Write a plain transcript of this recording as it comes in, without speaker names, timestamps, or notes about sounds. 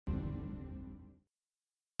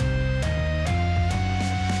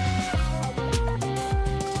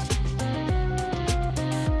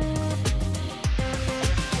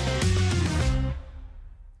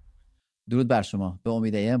درود بر شما. به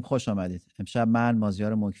امید خوش آمدید. امشب من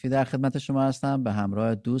مازیار مکفی در خدمت شما هستم به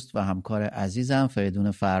همراه دوست و همکار عزیزم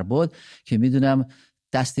فریدون فربد که میدونم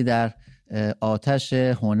دستی در آتش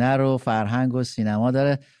هنر و فرهنگ و سینما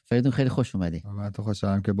داره. فریدون خیلی خوش اومدی. من تو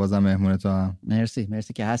خوشحالم که بازم مهمون تو هم.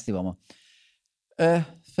 مرسی که هستی با ما.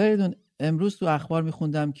 فریدون، امروز تو اخبار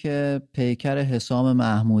میخوندم که پیکر حسام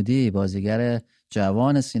محمودی بازیگر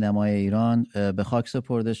جوان سینمای ایران به خاک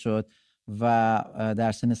سپرده شد و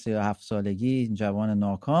در سن 37 سالگی جوان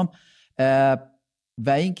ناکام. و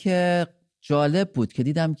اینکه جالب بود که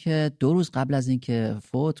دیدم که 2 روز قبل از اینکه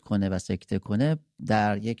فوت کنه و سکته کنه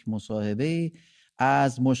در یک مصاحبه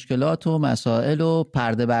از مشکلات و مسائل و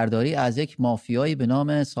پرده برداری از یک مافیایی به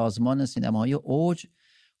نام سازمان سینماهای اوج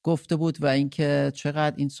گفته بود و اینکه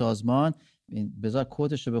چقدر این سازمان، بذار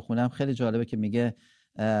کدش رو بخونم، خیلی جالبه که میگه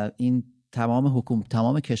این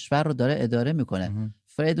تمام کشور رو داره اداره میکنه.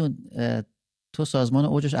 فریدون، تو سازمان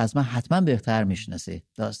اوجش از من حتما بهتر میشناسی،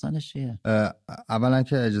 داستانش چیه؟ اولا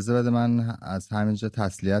که اجازه بده من از همینجا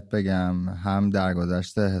تسلیت بگم، هم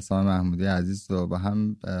درگذشت حسام محمودی عزیز رو و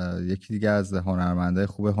هم یکی دیگه از هنرمندای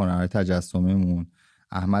خوب هنرهای تجسمیمون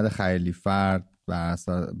احمد خیلی فرد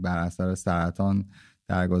بر اثر سرطان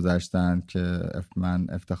درگذشتن که من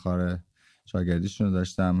افتخار شاگردیشون رو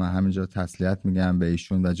داشتم. من همینجا تسلیت میگم به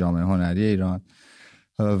ایشون و جامعه هنری ایران.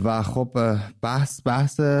 و خب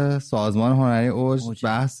بحث سازمان هنری اوج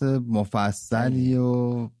بحث مفصلی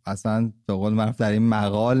و اصلا به قول معروف در این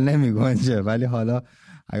مقال نمی گنجه، ولی حالا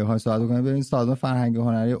اگه بخوایم صحبت کنیم، ببین سازمان فرهنگی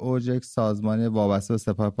هنری اوج یک سازمانی وابسته به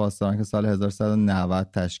سپاه پاسداران که سال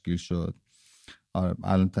 1190 تشکیل شد.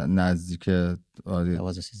 الان نزدیک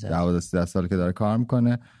 12-13 سال که داره کار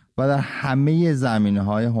میکنه و در همه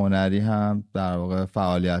زمینه‌های هنری هم در واقع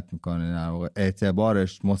فعالیت میکنه. در واقع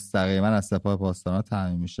اعتبارش مستقیما از سپاه پاسداران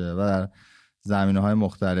تامین میشه و در زمینه‌های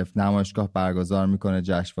مختلف نمایشگاه برگزار میکنه،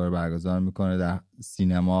 جشنواره برگزار میکنه، در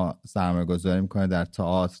سینما سرمایه‌گذاری میکنه، در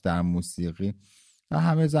تئاتر، در موسیقی، در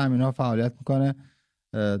همه زمینه‌ها فعالیت میکنه.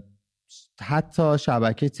 حتی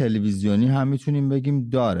شبکه تلویزیونی هم میتونیم بگیم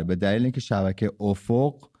داره، به دلیل اینکه شبکه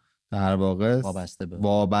افق در واقع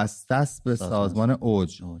وابسته است به سازمان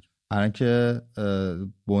اوج. برای اینکه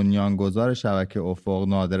بنیانگذار شبکه افق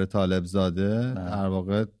نادر طالبزاده در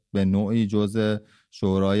واقع به نوعی جزء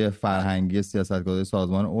شورای فرهنگی سیاستگذاری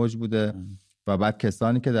سازمان اوج بوده و بعد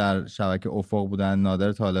کسانی که در شبکه افق بودن،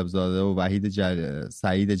 نادر طالبزاده و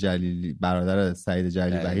سعید جلیلی، برادر سعید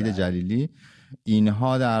جلیلی، وحید جلیلی،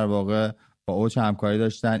 اینها در واقع با اوج همکاری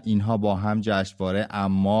داشتن. اینها با هم جشنواره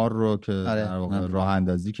عمار رو که در واقع راه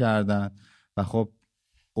اندازی کردن و خب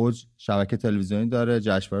اوج شبکه تلویزیونی داره،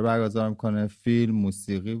 جشنواره برگزار میکنه، فیلم،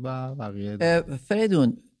 موسیقی و بقیه.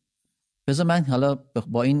 فریدون، بذار من حالا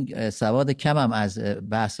با این سواد کمم از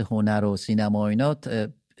بحث هنر و سینما و اینا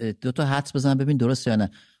 2 تا حدس بزنم ببین درسته یا نه.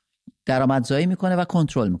 درآمدزایی میکنه و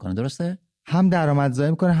کنترل میکنه، درسته؟ هم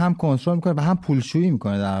درآمدزایی میکنه، هم کنترل میکنه و هم پولشویی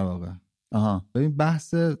میکنه در واقع. ببین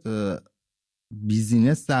بحث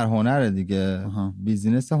بیزینس در هنر دیگه.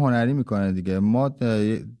 بیزینس هنری میکنه دیگه. ما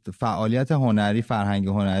فعالیت هنری، فرهنگ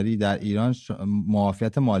هنری در ایران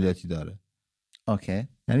معافیت مالیاتی داره. اوکی.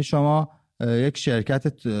 یعنی شما یک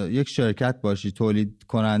شرکت باشی، تولید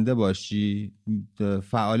کننده باشی،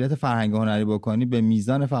 فعالیت فرهنگ هنری بکنی، به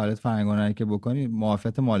میزان فعالیت فرهنگ هنری که بکنی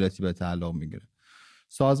معافیت مالیاتی به تعلق میگیره.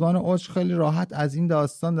 سازمان اوج خیلی راحت از این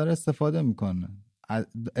داستان داره استفاده میکنه.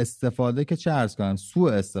 استفاده که چه عرض کنم،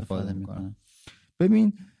 سوء استفاده میکنه.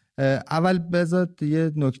 ببین اول بذار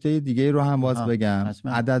یه نکته دیگه رو هم باز بگم.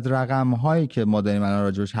 عدد رقم هایی که ما داریم الان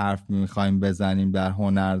راجبش حرف میخوایم بزنیم در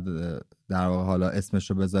هنر، در واقع حالا اسمش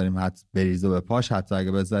رو بذاریم حتی بریز و به پاش، حتی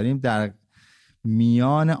اگه بذاریم، در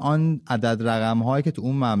میان آن عدد رقم هایی که تو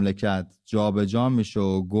اون مملکت جابجا میشه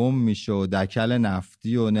و گم میشه و دکل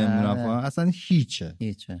نفتی و نمیدونم اصلا هیچه.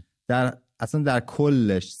 اصلا در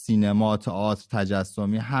کلش سینما، تئاتر،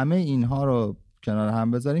 تجسمی، همه اینها رو کنار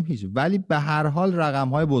هم بذاریم هیچ، ولی به هر حال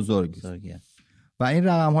رقم‌های بزرگیه و این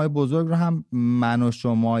رقم‌های بزرگ رو هم من و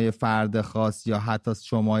شمای فرد خاص یا حتی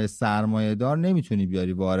شمای سرمایه دار نمیتونی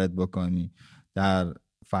بیاری وارد بکنی در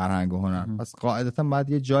فرهنگ و هنر. پس قاعدتا باید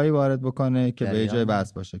یه جایی وارد بکنه که به جای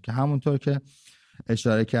بس باشه، که همونطور که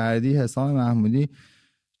اشاره کردی حسام محمودی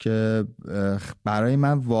که برای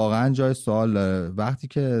من واقعا جای سوال داره. وقتی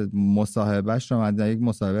که مصاحبهش رو من یک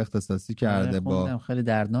مصاحبه اختصاصی کرده با خیلی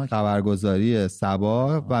دردناک خبرگزاری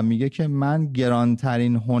سپاه و میگه که من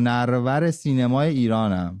گرانترین هنرور سینمای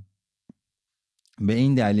ایرانم، به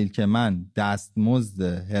این دلیل که من دستمزد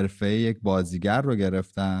حرفه‌ای یک بازیگر رو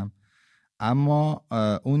گرفتم اما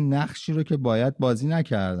اون نقشی رو که باید بازی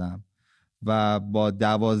نکردم و با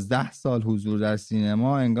 12 سال حضور در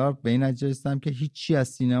سینما انگار به این نتیجه رسیدم که هیچی از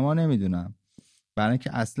سینما نمیدونم، برای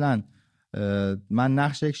اینکه اصلا من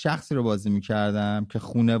نقش یک شخصی رو بازی میکردم که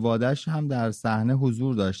خانواده‌اش هم در صحنه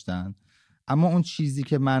حضور داشتن، اما اون چیزی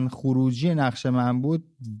که من خروجی نقش من بود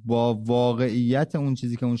با واقعیت اون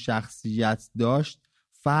چیزی که اون شخصیت داشت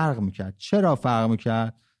فرق میکرد. چرا فرق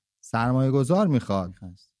میکرد؟ سرمایه گذار میخواد،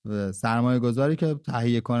 سرمایه گذاری که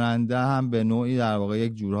تهیه کننده هم به نوعی در واقع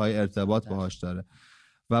یک جورهای ارتباط باهاش داره.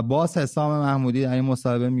 و باز حسام محمودی در این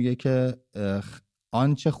مصاحبه میگه که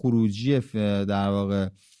آنچه خروجی در واقع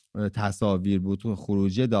تصاویر بود،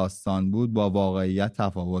 خروجی داستان بود، با واقعیت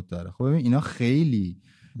تفاوت داره. خب ببین اینا خیلی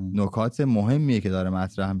نکات مهمیه که داره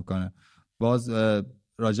مطرح میکنه. باز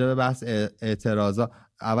راجع به بحث اعتراضا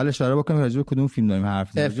اول اشاره بکنیم راجع به کدوم فیلم داریم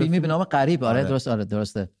حرف میزنیم. فیلمی به نام غریب. آره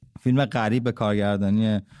درسته. فیلم غریب به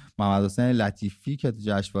کارگردانی محمد حسین لطیفی که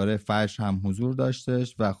جشنواره فجر هم حضور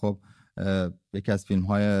داشتش و خب یکی از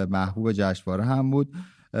فیلم‌های محبوب جشنواره هم بود.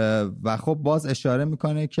 و خب باز اشاره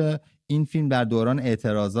میکنه که این فیلم در دوران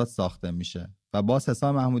اعتراضات ساخته میشه و باز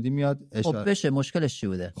حسام محمودی میاد اشاره. خب بشه مشکلش چی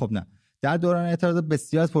بوده؟ خب نه، در دوران اعتراضات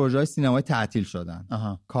بسیار از پروژه‌های سینمایی تعطیل شدن.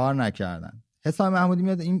 کار نکردن. حسام محمودی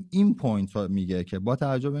میاد این پوینت رو میگه که با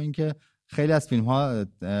توجه به اینکه خیلی از فیلم‌ها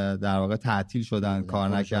در واقع تعطیل شدن، کار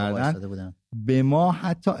نکردن، به ما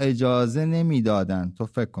حتی اجازه نمیدادن. تو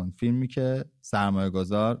فکر کن فیلمی که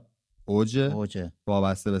سرمایه‌گذار اوج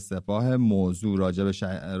وابسته به سپاه، موضوع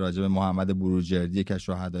راجب محمد بروجردی که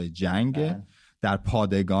شهدای جنگ در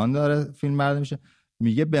پادگان داره فیلم برداری میشه،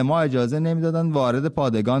 میگه به ما اجازه نمیدادن وارد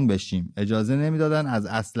پادگان بشیم، اجازه نمیدادن از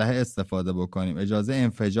اسلحه استفاده بکنیم، اجازه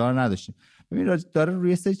انفجار نداشتیم. ببین داره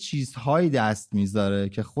روی سه چیزهایی دست میذاره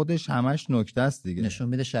که خودش همش نکته است دیگه. نشون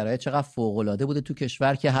میده شرایط چقدر فوق العاده بوده تو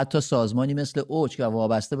کشور که حتی سازمانی مثل اوج که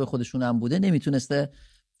وابسته به خودشون هم بوده نمیتونسته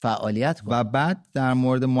فعالیت کنه. و بعد در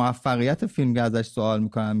مورد موفقیت فیلم که ازش سوال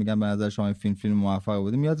میکنن، میگن به نظر شما این فیلم موفق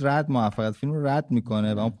بوده، میاد موفقیت فیلم رو رد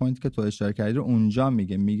میکنه و اون پوینتی که تو اشاره کردی رو اونجا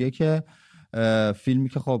میگه که فیلمی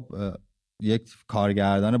که خب یک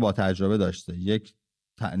کارگردان با تجربه داشته، یک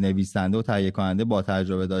نویسنده و تهیه کننده با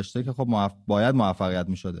تجربه داشته که خب باید موفقیت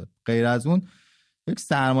میشده، غیر از اون یک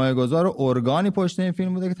سرمایه گذار و ارگانی پشت این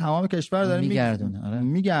فیلم بوده که تمام کشور داره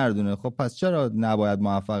میگردونه. خب پس چرا نباید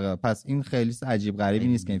موفقه؟ پس این خیلی عجیب غریبی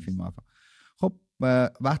نیست که این فیلم موفق. خب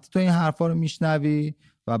وقتی تو این حرفا رو میشنوی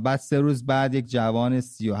و بعد 3 روز بعد یک جوان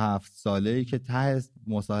 37 ساله‌ای که ته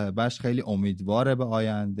مصاحبهش خیلی امیدواره به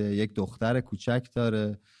آینده، یک دختر کوچک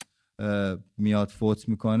داره، میاد فوت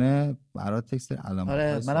میکنه، برات تکست علامت.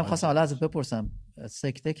 آره منم خواستم حالا ازت بپرسم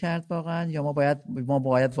سکته کرد واقعا یا ما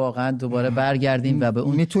باید واقعا دوباره برگردیم و به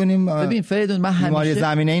اون میتونیم؟ ببین فریدون، من همیشه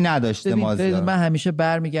زمینه‌ای نداشته فریدون، من همیشه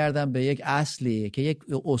برمیگردم به یک اصلی که یک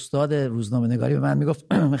استاد روزنامه‌نگاری به من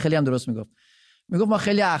میگفت، خیلی هم درست میگفت ما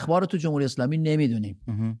خیلی اخبار رو تو جمهوری اسلامی نمیدونیم،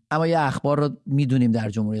 اما یه اخبار رو میدونیم در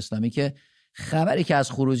جمهوری اسلامی که خبری که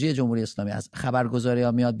از خروجی جمهوری اسلامی از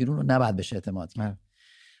خبرگزاری‌ها میاد بیرون رو نباید بهش اعتماد کرد.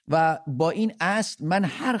 و با این اصل من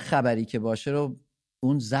هر خبری که باشه رو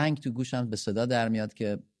اون زنگ تو گوشم به صدا در میاد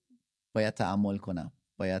که باید تأمل کنم،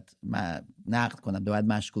 باید نقد کنم، باید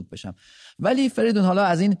مشکوک بشم. ولی فریدون حالا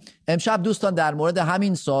از این امشب دوستان در مورد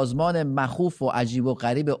همین سازمان مخوف و عجیب و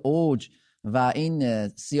غریب اوج و این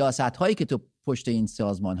سیاست هایی که تو پشت این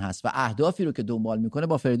سازمان هست و اهدافی رو که دنبال میکنه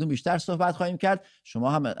با فریدون بیشتر صحبت خواهیم کرد.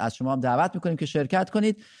 از شما هم دعوت میکنیم که شرکت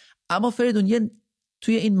کنید. اما فریدون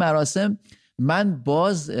توی این مراسم من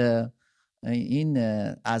باز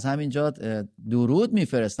از همینجا درود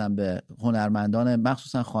میفرستم به هنرمندان،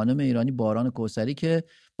 مخصوصا خانم ایرانی باران کوثری که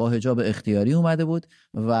با حجاب اختیاری اومده بود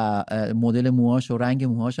و مدل موهاش و رنگ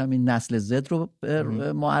موهاش هم این نسل زد رو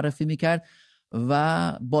معرفی میکرد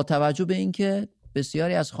و با توجه به اینکه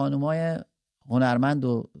بسیاری از خانم‌های هنرمند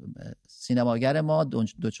و سینماگر ما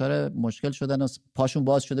دچار مشکل شدن و پاشون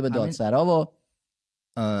باز شده به دادسرا و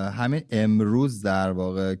همین امروز در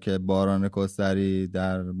واقع که باران کوثری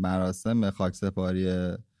در مراسم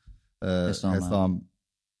خاکسپاری حسام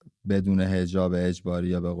بدون حجاب اجباری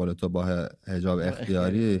یا به قول تو با حجاب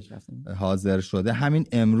اختیاری حاضر شده، همین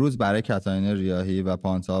امروز برای کاترین ریاحی و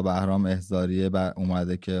پانتا بهرام احضاریه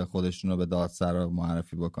اومده که خودشونو به دادسرا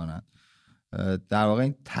معرفی بکنن. در واقع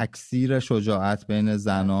این تکثیر شجاعت بین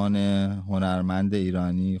زنان هنرمند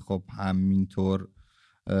ایرانی خب همینطور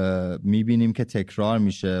میبینیم که تکرار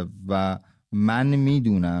میشه و من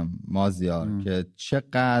میدونم مازیار که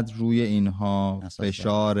چقدر روی اینها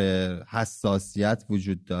فشار حساسیت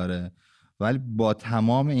وجود داره، ولی با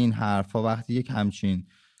تمام این حرفا وقتی یک همچین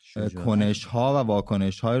کنش ها و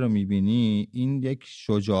واکنش های رو میبینی این یک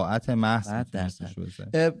شجاعت محض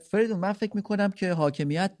فریدون، من فکر میکنم که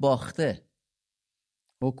حاکمیت باخته،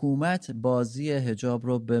 حکومت بازی حجاب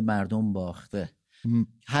رو به مردم باخته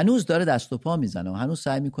هنوز داره دست و پا میزنه و هنوز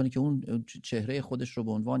سعی میکنه که اون چهره خودش رو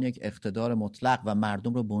به عنوان یک اقتدار مطلق و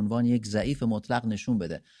مردم رو به عنوان یک ضعیف مطلق نشون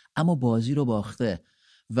بده، اما بازی رو باخته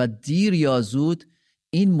و دیر یا زود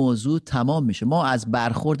این موضوع تمام میشه. ما از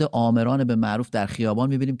برخورد آمران به معروف در خیابان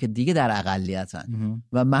میبینیم که دیگه در اقلیتن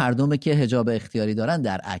و مردمی که حجاب اختیاری دارن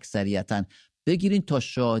در اکثریتن. بگیرین تا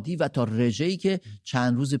شادی و تا رژه‌ای که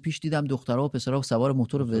چند روز پیش دیدم دخترها و پسرها سوار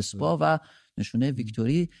موتور وسپا و نشونه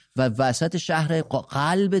ویکتوری و وسط شهر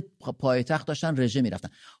قلب پایتخت داشتن رژه میرفتن.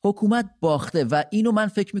 حکومت باخته و اینو من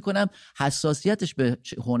فکر میکنم حساسیتش به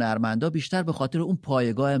هنرمندا بیشتر به خاطر اون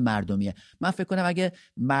پایگاه مردمیه. من فکر کنم اگه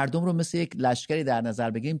مردم رو مثل یک لشکری در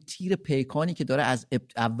نظر بگیریم، تیر پیکانی که داره از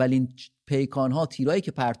اولین پیکانها، تیرایی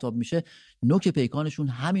که پرتاب میشه، نوک پیکانشون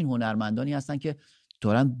همین هنرمندانی هستن که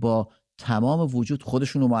دارن با تمام وجود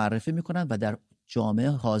خودشون رو معرفی میکنن و در جامعه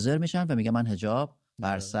حاضر میشن و میگن من حجاب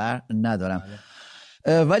بر سر ندارم.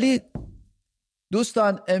 ولی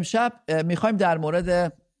دوستان امشب میخوایم در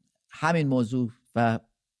مورد همین موضوع و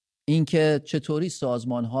اینکه چطوری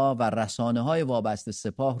سازمانها و رسانه های وابسته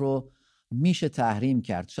سپاه رو میشه تحریم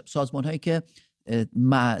کرد، سازمانهایی که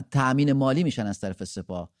تأمین مالی میشن از طرف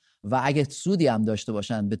سپاه و اگه سودی هم داشته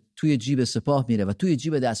باشن توی جیب سپاه میره و توی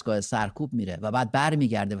جیب دستگاه سرکوب میره و بعد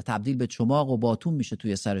برمیگرده و تبدیل به چماق و باتون میشه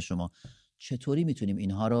توی سر شما. چطوری میتونیم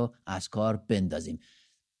اینها رو از کار بندازیم؟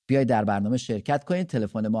 بیایید در برنامه شرکت کنید.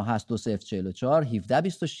 تلفن ما هست 2044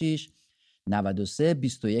 1726 93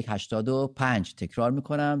 21 85. تکرار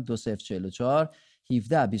میکنم 2044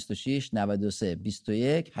 1726 93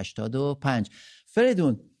 21 85.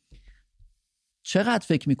 فریدون، چقدر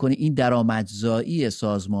فکر میکنی این درآمدزایی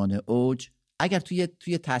سازمان اوج اگر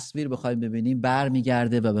توی تصویر بخوایم ببینیم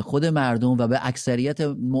برمیگرده و به خود مردم و به اکثریت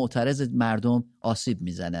معترض مردم آسیب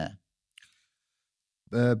میزنه؟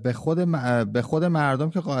 به خود مردم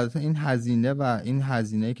که قاعدتا این هزینه و این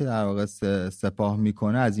هزینه‌ای که در واقع سپاه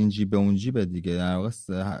میکنه از این جیب به اون جیب دیگه، در واقع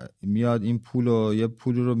میاد این یه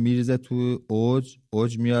پول رو میریزه تو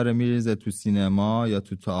اوج میاره میریزه تو سینما یا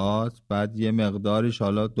تو تئاتر، بعد یه مقداریش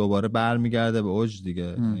حالا دوباره برمیگرده به اوج دیگه.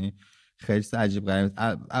 یعنی خیلی عجیب غریب.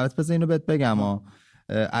 البته بذار اینو بهت بگم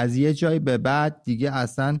از یه جایی به بعد دیگه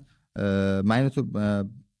اصلا من اینو تو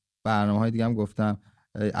برنامه‌های دیگه هم گفتم،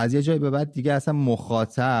 از یه جایی به بعد دیگه اصلا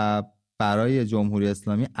مخاطب برای جمهوری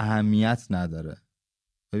اسلامی اهمیت نداره.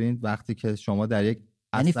 ببین وقتی که شما در یک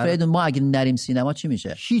یعنی فریدون ما اگه نریم سینما چی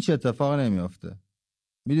میشه؟ هیچ اتفاق نمیافته.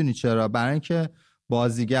 میدونی چرا؟ برای اینکه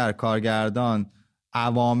بازیگر، کارگردان،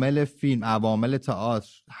 عوامل فیلم، عوامل تئاتر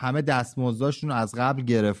همه دستمزدشون رو از قبل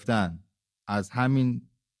گرفتن از همین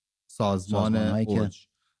سازمان اوج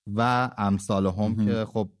و امثال هم که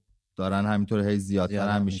خب دارن همینطور هی زیادتر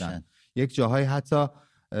هم میشن. یک جاهایی حتی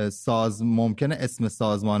ممکنه اسم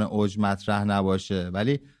سازمان اوج مطرح نباشه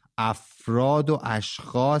ولی افراد و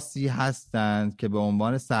اشخاصی هستند که به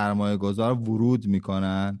عنوان سرمایه گذار ورود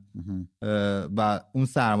میکنن و اون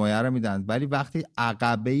سرمایه رو میدن، ولی وقتی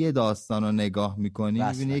عقبه داستان رو نگاه میکنی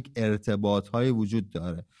میبینی یک ارتباط های وجود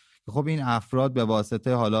داره. خب این افراد به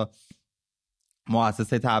واسطه حالا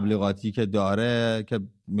مؤسسه تبلیغاتی که داره که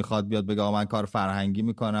میخواد بیاد بگه من کار فرهنگی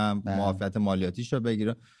میکنم معافیت مالیاتیشو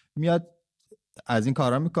بگیره، میاد از این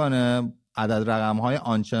کارا میکنه، عدد رقم‌های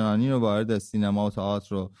آنچنانی رو وارد سینما و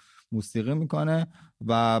تئاتر رو موسیقی میکنه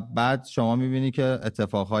و بعد شما میبینی که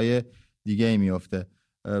اتفاقهای دیگه ای میفته.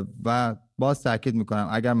 و باز تاکید میکنم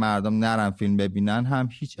اگر مردم نرن فیلم ببینن هم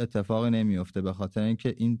هیچ اتفاقی نمیفته، به خاطر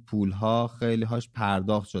اینکه این پولها خیلی هاش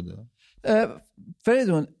پرداخت شده.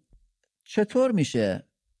 فریدون، چطور میشه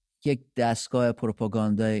یک دستگاه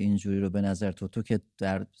پروپاگاندای اینجوری رو به نظر تو که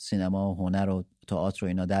در سینما و هنر و تئاتر و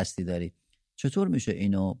اینا دستی داری، چطور میشه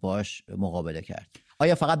اینو باش مقابله کرد؟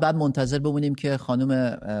 آیا فقط بعد منتظر بمونیم که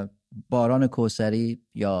خانم باران کوثری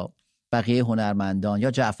یا بقیه هنرمندان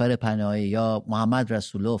یا جعفر پناهی یا محمد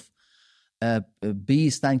رسولوف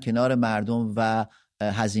بیستن کنار مردم و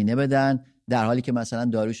هزینه بدن، در حالی که مثلا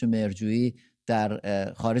داریوش مرجویی در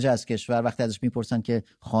خارج از کشور وقتی ازش میپرسن که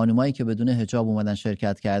خانمایی که بدون حجاب اومدن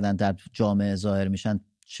شرکت کردن در جامعه ظاهر میشن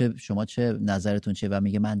شما چه نظرتون چیه؟ و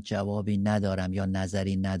میگه من جوابی ندارم یا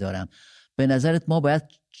نظری ندارم. به نظرت ما باید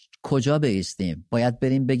کجا بایستیم؟ باید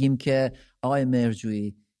بریم بگیم که آقای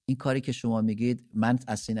مرجویی این کاری که شما میگید من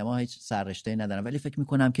از سینما هیچ سررشته‌ای ندارم، ولی فکر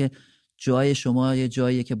میکنم که جای شما یه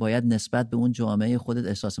جاییه که باید نسبت به اون جامعه خودت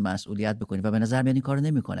احساس مسئولیت بکنی و به نظر میاد این کارو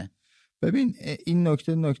نمیکنه. ببین این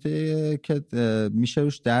نکته که میشه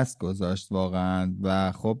روش دست گذاشت واقعا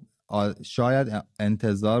و خب شاید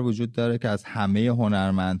انتظار وجود داره که از همه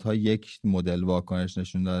هنرمندها یک مدل واکنش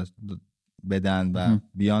نشون بدن و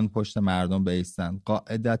بیان پشت مردم بایستن.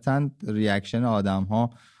 قاعدتاً ریاکشن آدم‌ها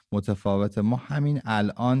متفاوته. ما همین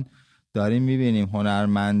الان داریم میبینیم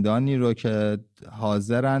هنرمندانی رو که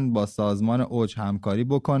حاضرن با سازمان اوج همکاری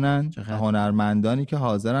بکنن، هنرمندانی که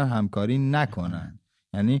حاضرن همکاری نکنن.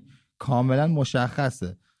 یعنی کاملا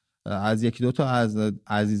مشخصه. از یکی دو تا از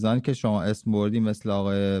عزیزانی که شما اسم بردی مثل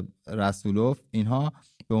آقای رسولوف، اینها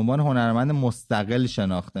به عنوان هنرمند مستقل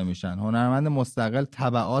شناخته میشن. هنرمند مستقل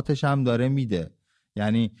تبعاتش هم داره میده،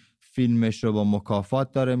 یعنی فیلمش رو با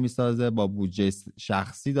مکافات داره میسازه، با بودجه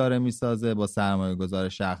شخصی داره میسازه، با سرمایه گذار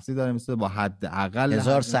شخصی داره میسازه، با حداقل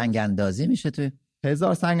 1000 سنگ اندازی میشه توی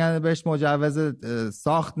 1000 سنگ اندازی. بهش مجوز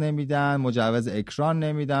ساخت نمیدن، مجوز اکران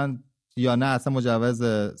نمیدن، یا نه اصلا مجوز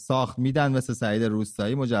ساخت میدن مثل سعید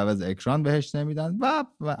روستایی، مجوز اکران بهش نمیدن و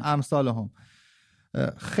امثال هم.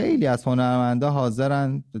 خیلی از هنرمندا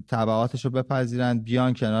حاضرن تبعاتش رو بپذیرن،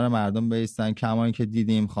 بیان کنار مردم بایستن. کمایی که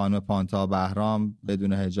دیدیم خانم پانتا بهرام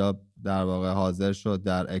بدون حجاب در واقع حاضر شد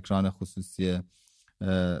در اکران خصوصی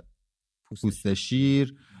پوست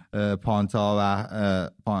شیر، پانتا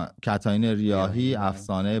و کتاین ریاحی،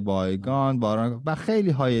 افسانه بایگان، باران و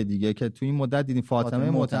خیلی های دیگه که تو این مدت دیدیم، فاطمه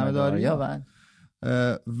معتمداری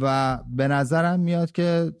و به نظرم میاد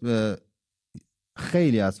که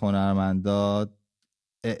خیلی از هنرمندا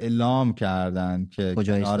اعلام کردن که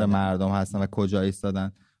کنار مردم هستن و کجا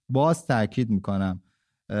ایستادن. باز تاکید میکنم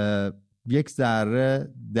یک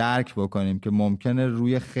ذره درک بکنیم که ممکنه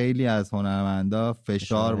روی خیلی از هنرمندا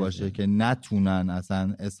فشار باشه که نتونن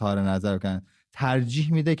اصلا اظهار نظر کنن.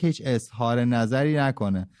 ترجیح میده که هیچ اظهار نظری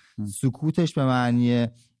نکنه. سکوتش به معنی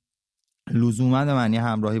لزوما به معنی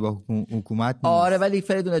همراهی با حکومت نیست. آره، ولی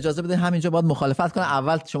فریدون اجازه بده همینجا باید مخالفت کنم.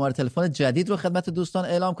 اول شماره تلفن جدید رو خدمت دوستان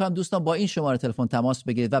اعلام کنم. دوستان با این شماره تلفن تماس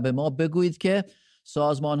بگیرید و به ما بگویید که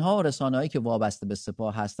سازمانها و رسانه‌هایی که وابسته به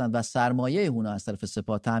سپاه هستند و سرمایه اونها از طرف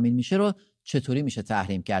سپاه تامین میشه رو چطوری میشه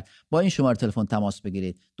تحریم کرد. با این شماره تلفن تماس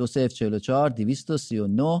بگیرید. 2044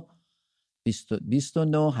 239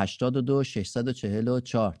 29 82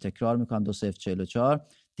 644. تکرار میکنم 2044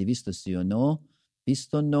 239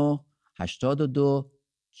 29 82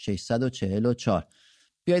 644.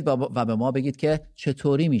 بیایید و به ما بگید که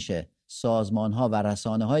چطوری میشه سازمانها و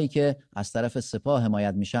رسانه هایی که از طرف سپاه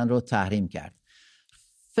حمایت میشن رو تحریم کرد.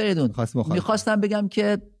 فریدون، میخواستم بگم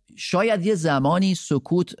که شاید یه زمانی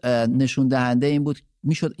سکوت نشون دهنده این بود،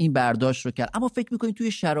 میشد این برداشت رو کرد، اما فکر میکنید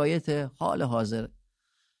توی شرایط حال حاضر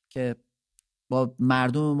که با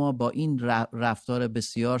مردم ما با این رفتار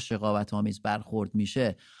بسیار شقاوت آمیز برخورد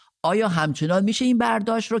میشه، آیا همچنان میشه این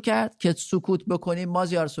برداشت رو کرد که سکوت بکنیم، ما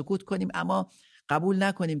زیار سکوت کنیم اما قبول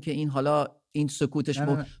نکنیم که این حالا این سکوتش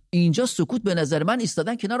اینجا سکوت به نظر من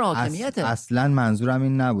ایستادن کنار حاکمیته. اصلا منظورم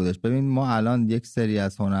این نبودش. ببین ما الان یک سری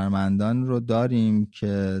از هنرمندان رو داریم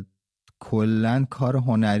که کلن کار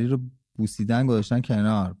هنری رو بوسیدن گذاشتن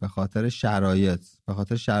کنار به خاطر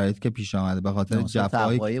شرایط که پیش آمده، به خاطر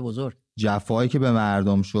جفایی که به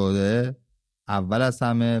مردم شده اول از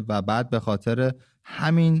همه، و بعد به خاطر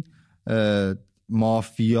همین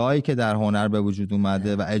مافیایی که در هنر به وجود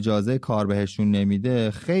اومده و اجازه کار بهشون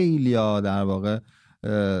نمیده. خیلی ها در واقع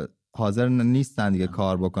حاضر نیستن دیگه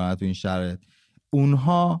کار بکنن تو این شرایط.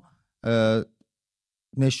 اونها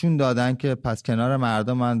نشون دادن که پس کنار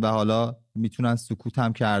مردمن و حالا میتونن سکوت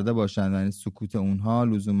هم کرده باشن، یعنی سکوت اونها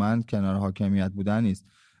لزوما کنار حاکمیت بودن نیست.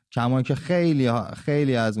 کما که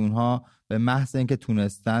خیلی از اونها به محض اینکه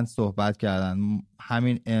تونستن صحبت کردن.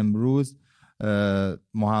 همین امروز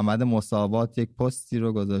محمد مساوات یک پستی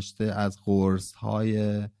رو گذاشته از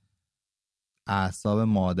قرص‌های اعصاب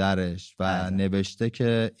مادرش و نوشته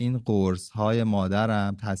که این قرص‌های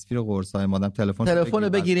مادرم، تصویر قرص‌های مادرم. تلفن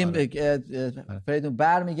بگیریم فریدون،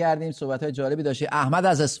 برمیگردیم. صحبت‌های جالبی داشتی. احمد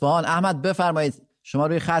از اصفهان. احمد بفرمایید، شما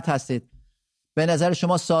روی خط هستید. به نظر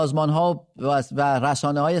شما سازمان‌ها و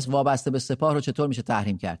رسانه‌های وابسته به سپاه رو چطور میشه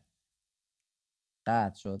تحریم کرد؟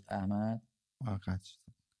 قطع شد احمد. قطع شد.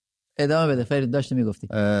 ادامه بده فرید، داشتی میگفتی.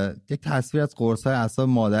 یک تصویر از قرص‌های اعصاب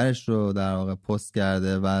مادرش رو در واقع پست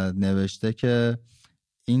کرده و نوشته که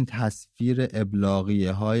این تصویر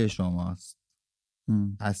ابلاغیه‌های شماست.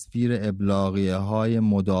 تصویر ابلاغیه‌های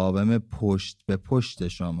مداوم پشت به پشت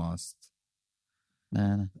شماست.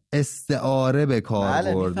 نه. استعاره به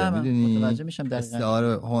کار برده. میدونی متوجه میشم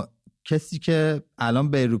استعاره. کسی که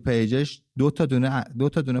الان به رو پیجش دو تا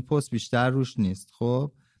دونه پست بیشتر روش نیست.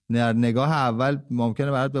 خب در نگاه اول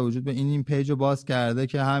ممکنه برات به وجود به این پیج رو باز کرده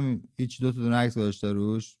که هم هیچ دو تا دونه عکس گذاشته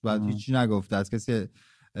روش و هیچی نگفته، از کسی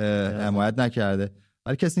حمایت نکرده،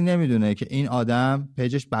 ولی کسی نمیدونه که این آدم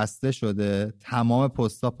پیجش بسته شده، تمام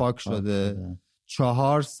پستا پاک شده.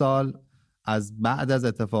 4 سال از بعد از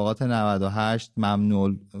اتفاقات 98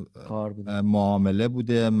 ممنوع معامله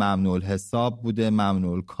بوده، ممنوع حساب بوده،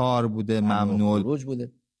 ممنوع کار بوده، ممنوع خروج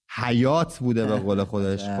بوده، حیات بوده به قول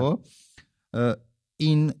خودش. خب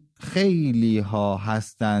این خیلی ها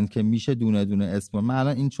هستند که میشه دونه دونه اسم. من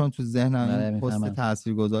الان این چون تو ذهنم پست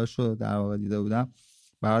تاثیرگذار شد در واقع دیده بودم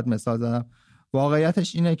برات مثال زدم.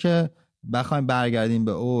 واقعیتش اینه که بخوایم برگردیم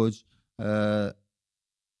به اوج،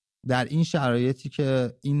 در این شرایطی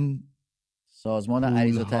که این سازمان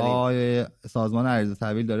عریض و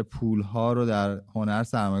طویل داره پولها رو در هنر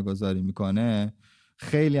سرمایه گذاری میکنه،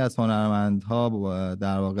 خیلی از هنرمندها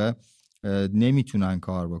در واقع نمیتونن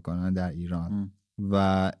کار بکنن در ایران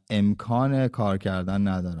و امکان کار کردن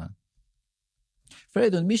ندارن.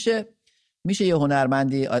 فریدون، میشه یه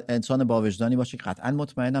هنرمندی انسان با وجدانی باشه، قطعا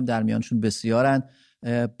مطمئنم در میانشون بسیارن،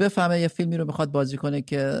 بفهمه یه فیلمی رو بخواد بازی کنه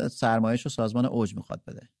که سرمایه‌شو سازمان اوج میخواد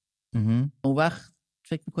بده، اون وقت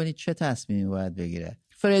فکر میکنی چه تصمیمی باید بگیره؟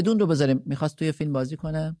 فریدون رو بذاریم میخواست توی فیلم بازی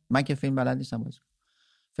کنه، من که فیلم بلد نیستم بازی کنم،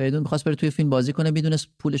 فریدون میخواست بره توی فیلم بازی کنه، میدونست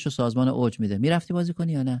پولشو سازمان اوج میده، میرفتی بازی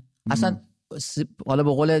کنی یا نه؟ اصلا حالا به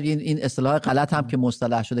قول این اصطلاح غلط هم که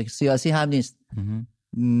مصطلح شده که سیاسی هم نیست.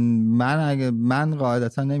 من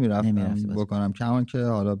قاعدتا نمیرفتم بکنم، کمان که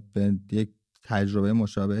حالا به یک تجربه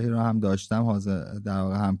مشابهی رو هم داشتم، در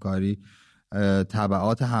واقع همکاری،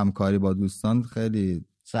 تبعات همکاری با دوستان خیلی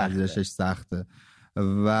پذیرشش سخته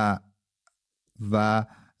و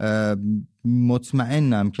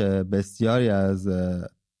مطمئنم که بسیاری از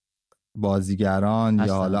بازیگران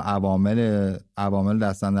یا حالا عوامل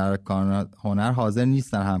دستن در کار هنر حاضر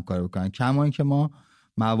نیستن همکاری بکنن. کما اینکه ما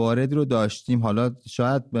مواردی رو داشتیم، حالا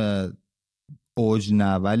شاید به اوج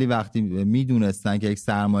نه، ولی وقتی میدونستن که یک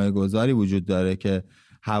سرمایه گذاری وجود داره که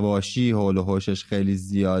حواشی حول و حوشش خیلی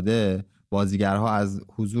زیاده، بازیگرها از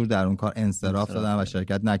حضور در اون کار انصراف دادن و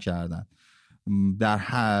شرکت نکردن.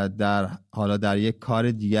 در یک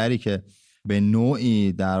کار دیگری که به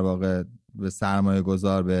نوعی در واقع به سرمایه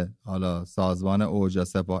گذار به حالا سازمان اوج یا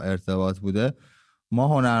سپاه ارتباط بوده، ما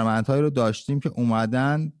هنرمندهایی رو داشتیم که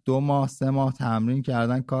اومدن 2 ماه 3 ماه تمرین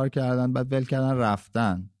کردن، کار کردن، بعد ول کردن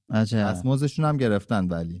رفتن، از موزشون هم گرفتن.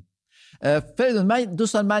 ولی فریدون،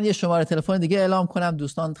 من یه شماره تلفن دیگه اعلام کنم،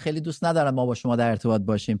 دوستان خیلی دوست ندارن ما با شما در ارتباط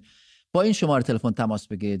باشیم، با این شماره تلفن تماس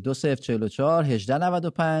بگیرید 2044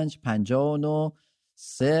 1895 59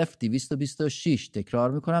 0226.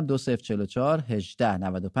 تکرار میکنم 2044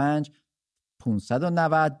 1895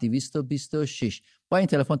 590 226. با این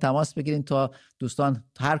تلفن تماس بگیرید تا دوستان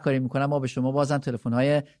هر کاری میکنن ما به شما بازم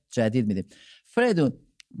تلفن‌های جدید میدیم. فریدون،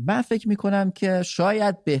 من فکر میکنم که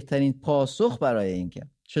شاید بهترین پاسخ برای این که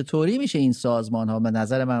چطوری میشه این سازمانها، به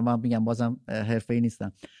نظر من میگم بازم حرفه‌ای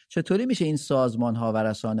نیستم، چطوری میشه این سازمانها و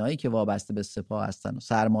رسانه‌هایی که وابسته به سپاه هستن و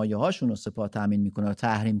سرمایه‌هاشون رو سپاه تامین میکنه و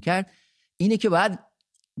تحریم کرد، اینه که باید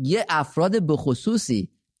یه افراد به خصوصی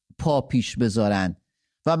پا پیش بذارن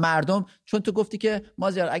و مردم، چون تو گفتی که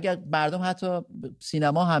مازیار اگر مردم حتی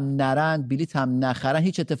سینما هم نرن، بلیط هم نخرن،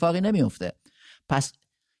 هیچ اتفاقی نمیفته. پس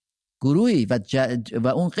گروهی و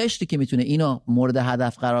اون قشری که میتونه اینو مورد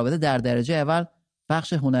هدف قرار بده در درجه اول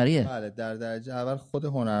بخش هنریه. بله، در درجه اول خود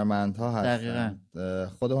هنرمندها هستن. دقیقاً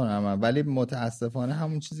خود هنرمند. ولی متاسفانه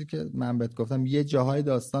همون چیزی که من بهت گفتم، یه جاهای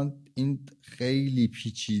داستان این خیلی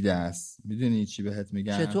پیچیده است. میدونی چی بهت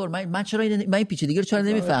میگم؟ چطور؟ من چرا این پیچیدگی رو چرا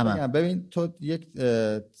نمیفهمم؟ ببین، تو یک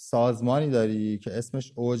سازمانی داری که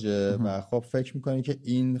اسمش اوجه و خب فکر میکنی که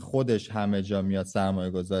این خودش همه جا میاد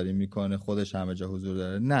سرمایه گذاری میکنه، خودش همه جا حضور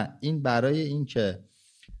داره. نه، این برای اینکه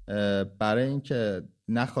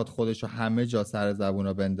نخواد خودشو همه جا سر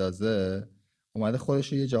زبونا بندازه، اومده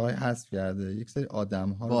خودشو یه جاهای حذف کرده، یک سری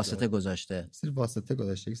آدم‌ها واسطه گذاشته،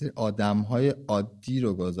 یک سری آدم‌های عادی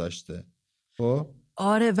رو گذاشته. خب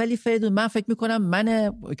آره، ولی فریدون من فکر میکنم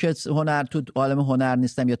من که تو عالم هنر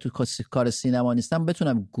نیستم یا تو کار سینما نیستم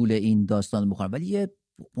بتونم گول این داستان بخورم، ولی یه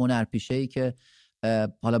هنرپیشه‌ای که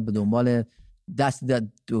حالا به دنبال دست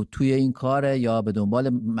توی این کاره یا به دنبال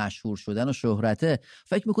مشهور شدن و شهرته،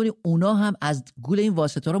 فکر میکنی اونا هم از گول این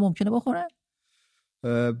واسطه رو ممکنه بخورن؟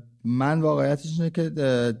 من واقعیتش اینه که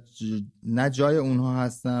نه جای اونها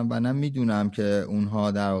هستم و نه میدونم که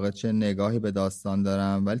اونها در واقع چه نگاهی به داستان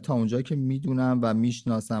دارن، ولی تا اونجایی که میدونم و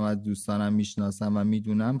میشناسم، از دوستانم میشناسم و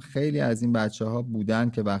میدونم، خیلی از این بچه‌ها بودن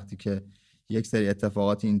که وقتی که یک سری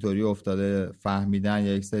اتفاقات اینطوری افتاده فهمیدن،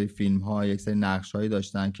 یا یک سری فیلم‌ها، یک سری نقش‌هایی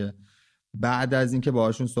داشتن که بعد از اینکه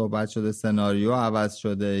باهاشون صحبت شده سناریو عوض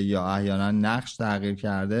شده یا احیانا نقش تغییر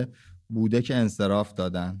کرده بوده که انصراف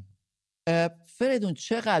دادن. فریدون،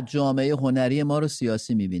 چقدر جامعه هنری ما رو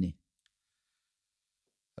سیاسی میبینی؟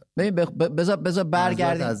 بذار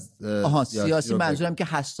برگردیم. سیاسی منظورم که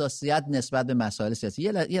حساسیت نسبت به مسائل سیاسی.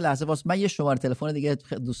 یه لحظه واسه من یه شماره تلفن دیگه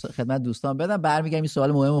خدمت دوستان بدم، برمیگردم این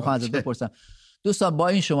سوال مهم رو ازت بپرسم. دوستان با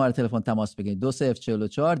این شماره تلفن تماس بگیرید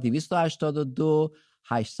 2044 282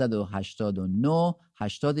 889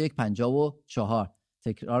 8154.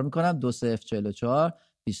 تکرار میکنم 2044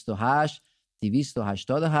 28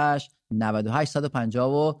 288 98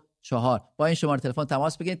 154. با این شماره تلفن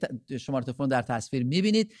تماس بگیرید. شماره تلفن در تصویر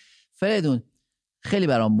میبینید. فریدون، خیلی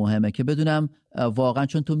برام مهمه که بدونم واقعا،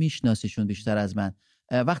 چون تو میشناسیشون بیشتر از من،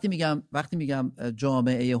 وقتی میگم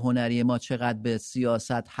جامعه هنری ما چقدر به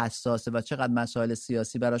سیاست حساسه و چقدر مسائل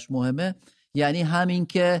سیاسی براش مهمه، یعنی همین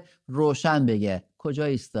که روشن بگه کجا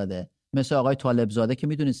ایستاده، مثل آقای طالبزاده که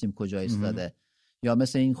میدونستیم کجا ایستاده، یا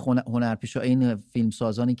مثل این هنرپیشا، این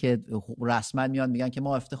فیلمسازانی که رسما میان میگن که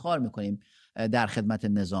ما افتخار میکنیم در خدمت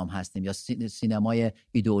نظام هستیم یا سینمای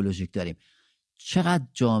ایدئولوژیک داریم. چقدر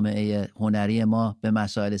جامعه هنری ما به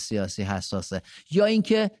مسائل سیاسی حساسه، یا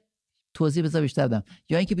اینکه توضیح بذار بیشتر بدم،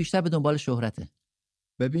 یا اینکه بیشتر به دنبال شهرته؟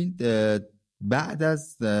 ببین، بعد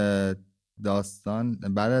از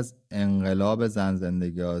انقلاب زن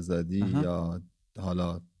زندگی آزادی یا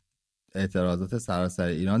حالا اعتراضات سراسر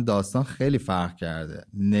ایران، داستان خیلی فرق کرده.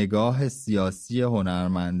 نگاه سیاسی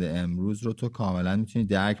هنرمند امروز رو تو کاملا میتونی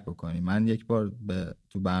درک بکنی. من یک بار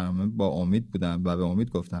تو برنامه با امید بودم و به امید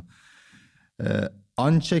گفتم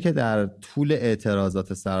آنچه که در طول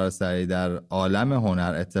اعتراضات سراسری در عالم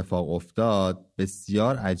هنر اتفاق افتاد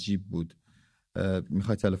بسیار عجیب بود.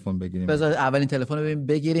 میخوای تلفن بگیریم؟ بذار اولین تلفن رو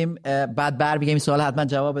بگیریم، بعد بگیم این سوال حتما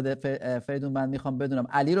جواب بده. فریدون، من میخوام بدونم.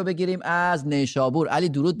 علی رو بگیریم از نیشابور. علی،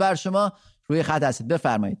 درود بر شما، روی خط هستید،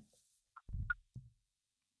 بفرمایید.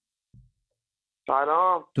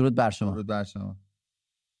 سلام. درود بر شما. درود بر شما.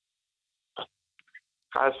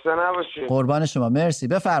 خسته نباشید. قربان شما، مرسی،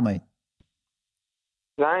 بفرمایید.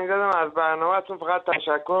 زنگ زدم از برنامه‌تون فقط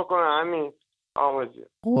تشکر کنم، همین. آموزی.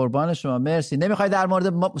 قربان شما، مرسی. نمیخوای در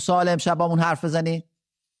مورد سوال امشب بامون حرف بزنی؟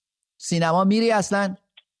 سینما میری اصلا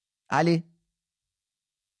علی؟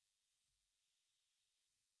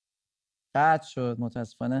 قطع شد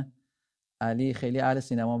متاسفانه. علی خیلی اهل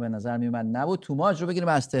سینما به نظر میومد نبود. توماج رو بگیریم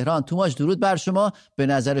از تهران. توماج، درود بر شما. به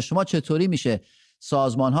نظر شما چطوری میشه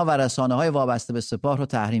سازمانها و رسانه های وابسته به سپاه رو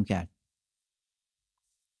تحریم کرد؟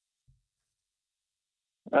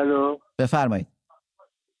 الو، بفرمایید.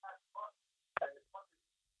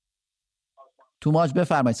 توماج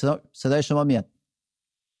بفرمایید، صدای شما میاد.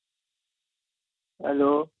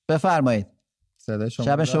 الو، بفرمایید. صدای شما.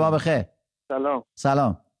 شب شما بخیر. سلام.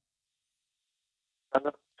 سلام.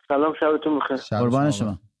 سلام، شبتون بخیر. قربان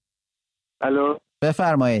شما. الو،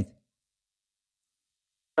 بفرمایید.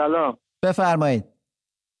 سلام. بفرمایید.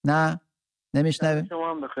 نه، نمیشنویم.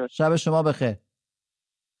 شما هم بخیر. شب شما بخیر.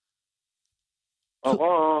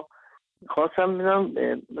 آقا، میخواستم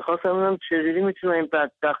ببینم چجوری میتونیم این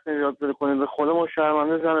بدبخت نجات بده کنیم. به خدا ما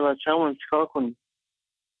شرمنده زن بچه‌مون، چیکار کنیم؟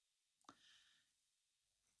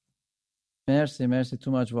 مرسی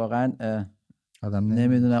توماج. واقعا آدم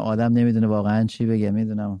نمیدونه واقعا چی بگه.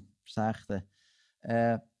 میدونم سخته.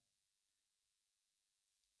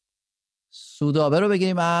 سودابه رو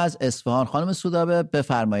بگیریم از اصفهان. خانم سودابه،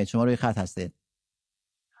 بفرمایید، شما روی خط هستید.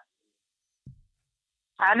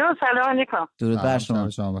 الو، سلام علیکم. درود بر شما.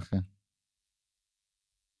 شما بخیر.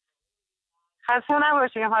 خسته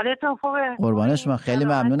نباشید، حالتون خوبه؟ قربان شما، خیلی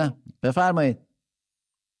ممنونم. بفرمایید.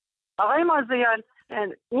 آقای مازیار،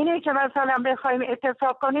 اینه که مثلا بخوایم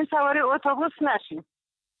اعتصاب کنیم سوار اتوبوس نشیم.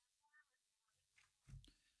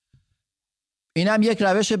 اینم یک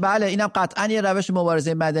روش، بله، اینم قطعا یه روش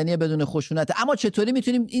مبارزه مدنی بدون خشونت. اما چطوری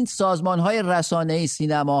میتونیم این سازمانهای رسانه‌ای،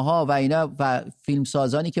 سینماها و اینا و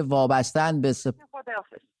فیلمسازانی که وابستن به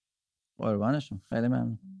قربانشون، خیلی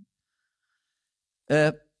ممنون.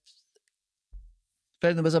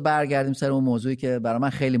 فریدون، بذار برگردیم سر اون موضوعی که برای من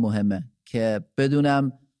خیلی مهمه، که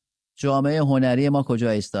بدونم جامعه هنری ما کجا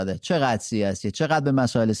ایستاده، چقدر سیاسیه، چقدر به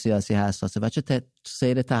مسائل سیاسی حساسه و چه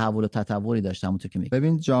سیر تحول و تطوری داشته. همونطور که میگی،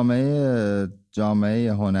 ببین،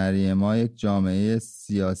 جامعه هنری ما یک جامعه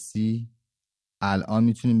سیاسی الان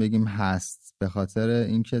میتونیم بگیم هست، به خاطر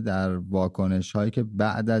اینکه در واکنش هایی که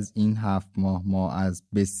بعد از این 7 ماه ما از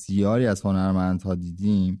بسیاری از هنرمندها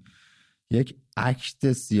دیدیم یک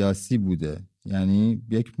اکت سیاسی بوده. یعنی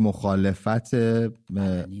یک مخالفت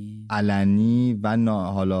علنی و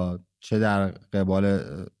حالا چه در قبال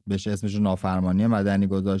بشه اسمش رو نافرمانی مدنی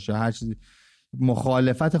گذاشته، هر چیزی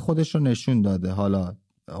مخالفت خودش رو نشون داده. حالا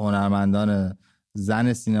هنرمندان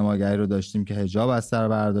زن سینماگری رو داشتیم که حجاب از سر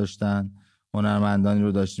برداشتن، هنرمندانی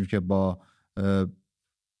رو داشتیم که با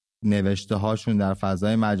نوشته هاشون در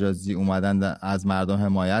فضای مجازی اومدن از مردم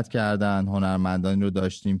حمایت کردن، هنرمندانی رو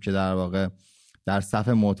داشتیم که در واقع در صف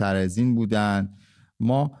معترضین بودن.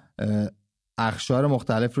 ما اقشار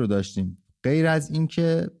مختلف رو داشتیم. غیر از این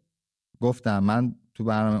که گفتم، من تو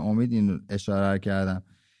برنامه امید این اشاره کردم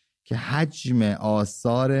که حجم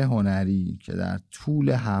آثار هنری که در طول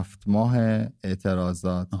 7 ماه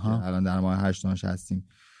اعتراضات که الان در ماه 8 هستیم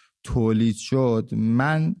تولید شد،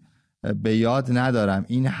 من به یاد ندارم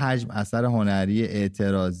این حجم اثر هنری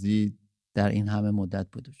اعتراضی در این همه مدت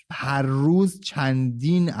بوده. هر روز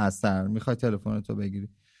چندین اثر. میخوای تلفنتو بگیری؟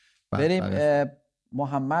 بریم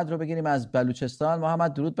محمد رو بگیریم از بلوچستان.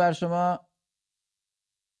 محمد درود بر شما،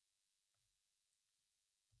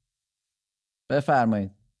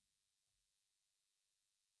 بفرمایید.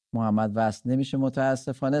 محمد وصل نمیشه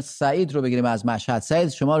متاسفانه. سعید رو بگیریم از مشهد. سعید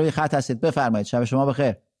شما روی خط هستید، بفرمایید. شب شما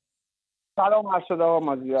بخیر. سلام مرشد آقا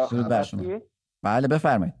مازیار. درود بر شما. بله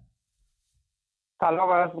بفرمایید. سلام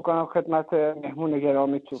عرض میکنم خدمت مهمون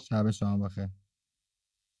گرامی تو. شب شما بخیر.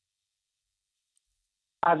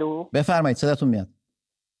 الو بفرمایید، صداتون میاد.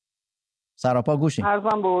 سراپا گوشیم.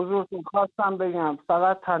 عرضم به حضورتون خواستم بگم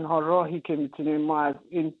فقط تنها راهی که میتونیم ما از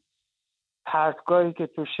این پرتگاهی که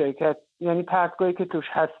تو شرکت، یعنی پرتگاهی که توش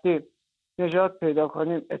هستیم، نجات پیدا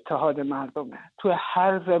کنیم اتحاد مردمه. تو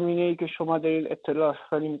هر زمینه‌ای که شما دارین اطلاع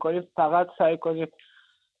رسانی میکنید فقط سعی کنید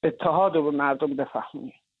اتحاد رو به مردم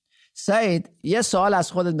بفهمونید. سعید یه سوال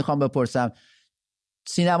از خودت میخوام بپرسم،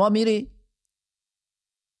 سینما میری؟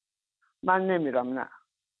 من نمیرم. نه.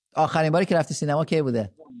 آخرین باری که رفتی سینما کی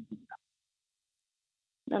بوده؟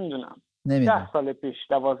 نمیدونم. 10 سال پیش،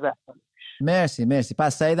 12 سال پیش. مرسی.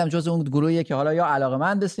 پس سعیدم جز اون گروهیه که حالا یا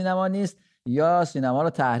علاقه‌مند به سینما نیست یا سینما رو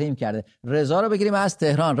تحریم کرده. رضا رو بگیریم از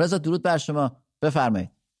تهران. رضا درود بر شما،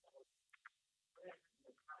 بفرمایید.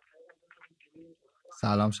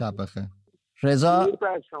 سلام، شب بخیر. رضا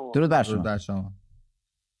درود بر شما.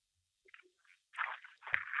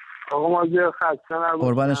 آقا مازیار خسته نباشید.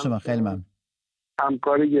 قربان شما، خیلی ممنون.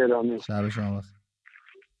 همکار گرامی، شب شما بخیر.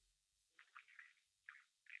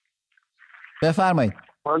 بفرمایید.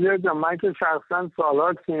 مازیار جان، من که شخصا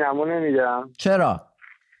سال‌ها سینما نمیدم. چرا؟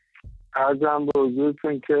 عرضم به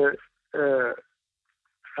حضورتون که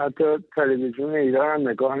حتی تلویزیون ایران هم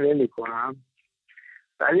نگاه نمی کنم،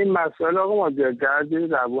 ولی این مسائل آقا مازیار دردی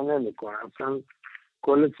دوام نمی کنم. اصلا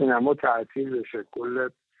کل سینما تعطیل بشه، کل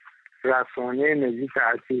رسانه ملی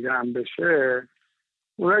تعطیل هم بشه،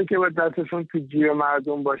 اونایی که با دستشون تو جیب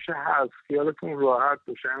مردم باشه هست، خیالتون راحت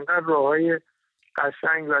باشه. انقدر راههای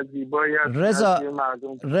قشنگ و زیبایی هست.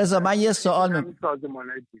 رضا من یه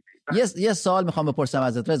سوال میخوام بپرسم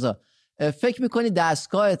ازت. رضا، فکر میکنی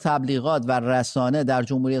دستگاه تبلیغات و رسانه در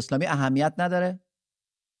جمهوری اسلامی اهمیت نداره؟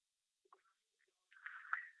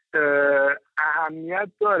 اهمیت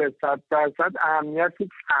داره، 100%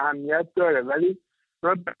 اهمیت داره، ولی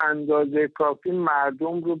به اندازه کافی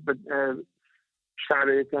مردم رو به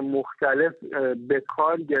شرایط مختلف به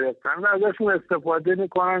کار گرفتن و ازشون استفاده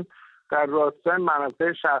میکنن در راستای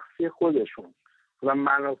منافع شخصی خودشون و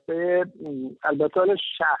منافع، البته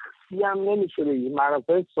شخصی هم نمیشه بگی،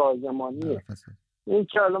 منافع سازمانیه. این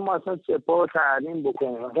که حالا ما اصلا سپاه تحریم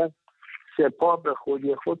بکنیم، اصلا سپاه به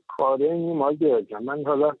خودی خود کاره نیما گرفتم. من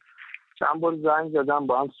حالا چند بار زنگ زدم،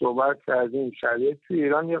 با هم صحبت کردیم، شرایط تو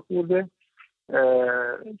ایران یه خورده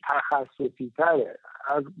تخصصی تره،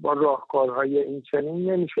 از با راهکارهای این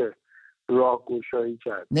چنین نمیشه راهگشایی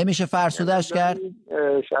کرد، نمیشه فرسودش کرد.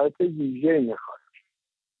 شرایط ویژه‌ای میخواد.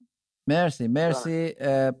 مرسی.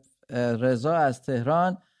 رضا از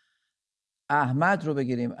تهران. احمد رو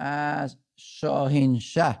بگیریم از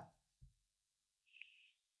شاهینشه.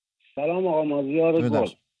 سلام آقا مازیار گل.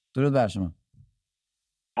 درود بر شما.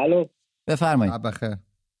 الو بفرمایید. بخیر.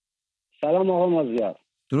 سلام آقا مازیار.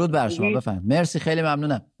 درود بر شما، بفرمایید. مرسی، خیلی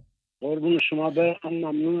ممنونم. قربون شما برم.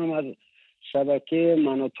 ممنونم از شبکه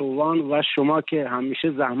منوتوان و شما که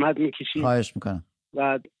همیشه زحمت میکشید. خواهش میکنم.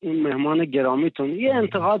 و این مهمان گرامیتون. یه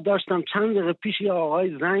انتقاد داشتم، چند دقیقه پیش یه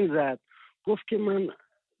آقای زنگ زد گفت که من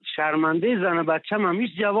شرمنده زن بچه‌م، هم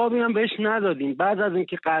هیچ جوابی هم بهش ندادیم. بعد از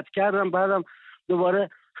اینکه قطع کردم بعدم دوباره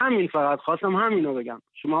همین، فقط خواستم همینو بگم.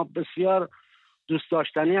 شما بسیار دوست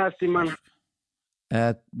داشتنی هستی. من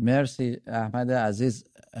مرسی احمد عزیز.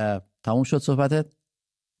 تموم شد صحبتت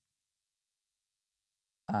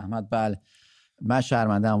احمد؟ بله، من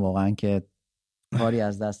شرمنده‌ام واقعا که کاری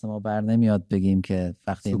از دست ما بر نمیاد بگیم که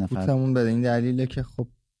وقتی این نفر سکوتمون به این دلیله که خب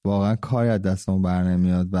واقعا کاری از دستمون بر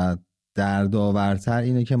نمیاد و دردآورتر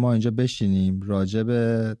اینه که ما اینجا بشینیم راجع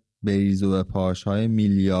به بریز و پاشهای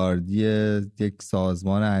میلیاردی یک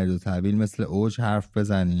سازمان عرض و تحویل مثل اوج حرف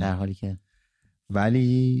بزنیم، در حالی که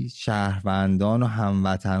ولی شهروندان و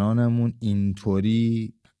هموطنانمون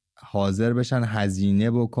اینطوری حاضر بشن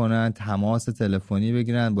هزینه بکنن، تماس تلفنی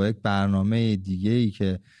بگیرن با یک برنامه دیگه‌ای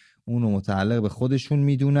که اونو متعلق به خودشون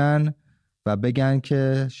میدونن و بگن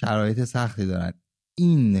که شرایط سختی دارن.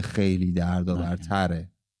 این خیلی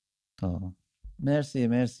دردآورتره.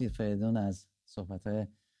 مرسی فریدون از صحبت‌های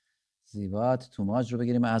زیبات. توماج رو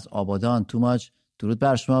بگیریم از آبادان. توماج درود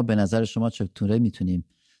بر شما. به نظر شما چطوره میتونیم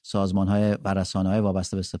سازمانهای و رسانه‌های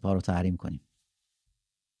وابسته به سپاه رو تحریم کنیم.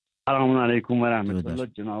 سلام علیکم و رحمت الله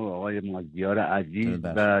جناب آقای مازیار عزیز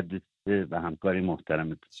و دوست و همکاری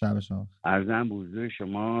محترمتون. شب شما عرضم به حضور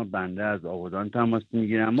شما، بنده از آبادان تماس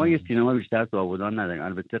میگیرم. ما یه سینما بیشتر تو آبادان نداریم،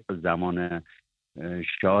 البته زمان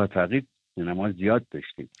شاه فقید سینما زیاد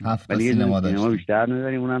داشتیم ولی یه سینما بیشتر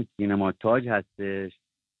نداریم، اونم سینما تاج هستش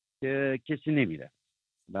که کسی نمیره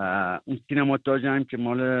و اون سینما تاج هم که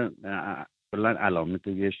مال کلا علامت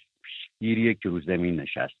یه شیریه که رو زمین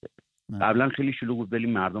نشسته. قبلا خیلی شلوغ بود ولی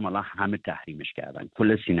مردم الان همه تحریمش کردن،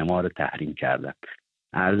 کل سینما رو تحریم کردن.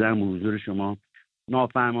 عرضم به حضور شما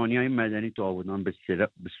نافرمانی‌های مدنی تو آبادان به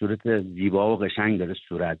صورت زیبا و قشنگ داره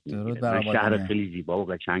صورت میگیره. من شهر خیلی زیبا و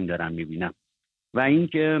قشنگ دارم میبینم و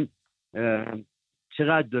اینکه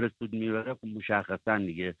چقدر داره سود میبره مشخصا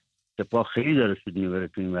دیگه سپاه خیلی داره سود میبره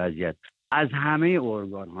تو این وضعیت از همه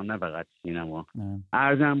ارگان ها، نه فقط سینما.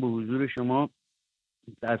 عرضم به حضور شما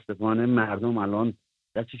متاسفانه مردم الان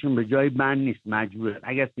دستشون به جای بند نیست، مجبورن.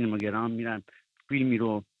 اگر سینماگران میرن فیلمی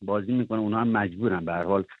رو بازی میکنن اونها هم مجبورن، به هر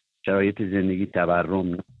حال شرایط زندگی،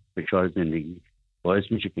 تورم، فشار زندگی باعث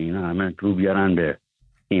میشه که اینا همه رو بیارن به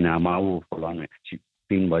سینما و فلان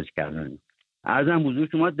فیلم بازی کردن. عرضم حضور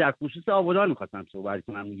شما در خصوص آبادان میخواستم صحبت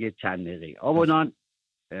کنم یه چند دقیقه. آبادان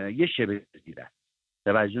یه شبه جزیره است،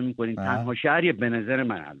 توجه میکنین؟ تنها شهریه به نظر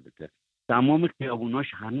من، البته تمام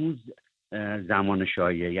خیابوناش هنوز زمان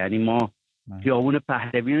شاهیه. یعنی ما خیابون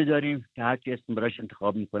پهلوی رو داریم که هر کی اسم براش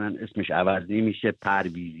انتخاب میکنن اسمش عوض نمیشه،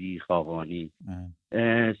 پرویزی، خاقانی.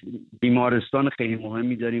 بیمارستان خیلی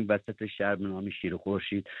مهمی داریم وسط شهر به نام شیر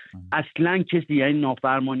خورشید. اصلا کسی، یعنی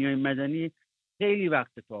نافرمانی‌های مدنی خیلی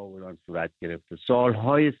وقت تو آبادان صورت گرفته،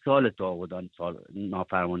 سالهای سال تو آبادان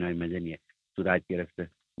نافرمانی‌های مدنی صورت گرفته.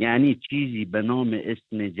 یعنی چیزی به نام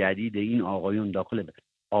اسم جدید این آقایون داخل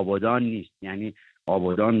آبادان نیست. یعنی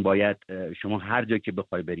آبادان باید شما هر جا که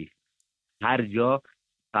بخوای بری، هر جا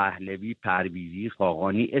پهلوی، پرویزی،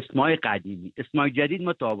 خاقانی، اسمای قدیمی، اسمای جدید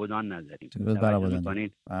ما تو آبادان نداریم.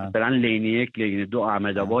 مثلا لین 1 لین 2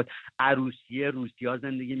 احمدآباد، عروسیه روسیا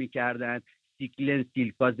زندگی میکردن، سیکلن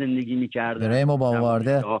سیلکا زندگی میکردن، بریم و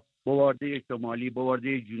باوارده شمالی،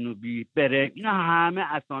 باوارده جنوبی، بره. اینا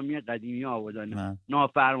همه اسامی قدیمی آبادان.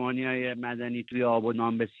 نافرمانی‌های مدنی توی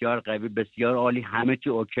آبادان بسیار قوی، بسیار عالی، همه چی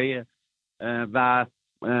اوکیه و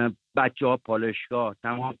بچه‌ها پالشگاه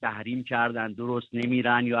تمام تحریم کردن، درست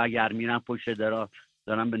نمیرن یا اگر میرن پشت درا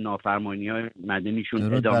دارن به نافرمانی‌های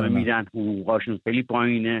مدنیشون ادامه میدن. حقوقاشون خیلی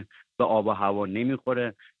پایینه، به آب و هوا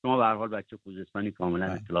نمیخوره. شما به هر حال بچه خوزستانی کاملا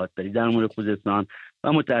اطلاعات دارید در مورد خوزستان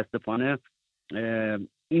و متاسفانه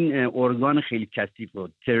این ارگان خیلی کثیف و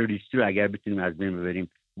تروریستی رو اگر بتونیم از بین ببریم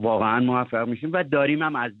واقعا موفق میشیم و داریم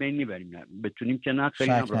هم از بین میبریم. بتونیم که نه،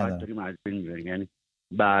 خیلی هم راحت داریم از بین میبریم. یعنی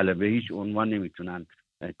بله، به هیچ عنوان نمیتونن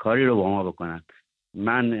کاری رو با ما بکنن.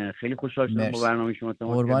 من خیلی خوشحال شدم با برنامه شما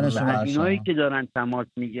تماس گرفتم. از اینایی که دارن تماس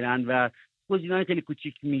میگیرن و گزینه‌های خیلی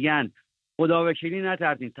کوچیک میگن، خدا بخیری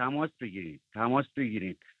نترسین، تماس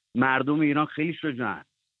بگیرین. مردم ایران خیلی شجاعن.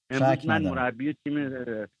 امروز من مربی تیم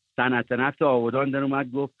صنعت نفت آبادان در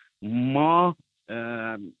اومد گفت ما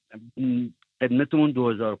خدمتمون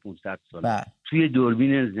 2500 سال. توی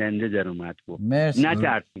دوربین زنده در اومد گفت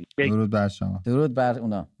نترسین. درود بر شما. درود بر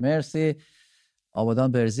اونا. مرسی.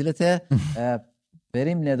 آبادان برزیلته.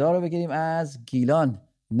 بریم ندا رو بگیریم از گیلان.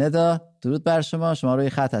 ندا درود بر شما، شما روی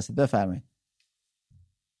خط هستید، بفرمایید.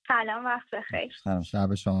 سلام، وقت بخیر. سلام،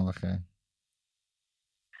 شب شما بخیر.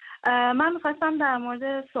 من میخواستم در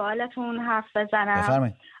مورد سوالتون حرف بزنم.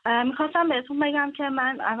 بفرمایید. میخواستم بهتون بگم که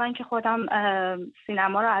من اول که خودم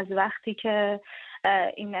سینما رو از وقتی که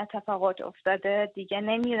این اتفاقات افتاده دیگه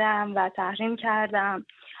نمیرم و تحریم کردم،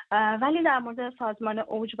 ولی در مورد سازمان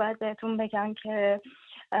اوج باید بهتون بگم که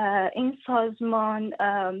این سازمان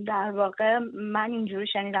در واقع من اینجوری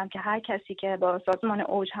شنیدم که هر کسی که با سازمان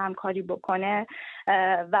اوج همکاری بکنه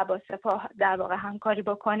و با سپاه در واقع همکاری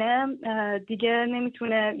بکنه دیگه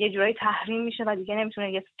نمیتونه، یه جورایی تحریم میشه و دیگه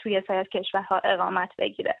نمیتونه توی سایر کشورها اقامت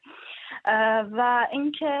بگیره. و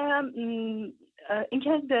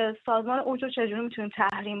اینکه سازمان اوج رو چجوری میتونیم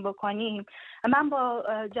تحریم بکنیم، من با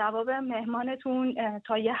جواب مهمانتون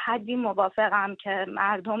تا یه حدی موافقم که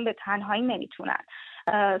مردم به تنهایی نمیتونن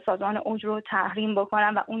سازمان اوج رو تحریم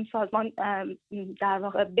بکنن و اون سازمان در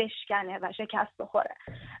واقع بشکنه و شکست بخوره،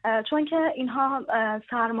 چون که اینها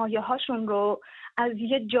سرمایه هاشون رو از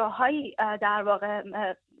یه جاهایی در واقع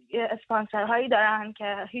اسپانسرهایی دارن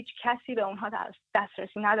که هیچ کسی به اونها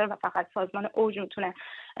دسترسی نداره و فقط سازمان اوج میتونه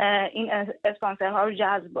این اسپانسرها رو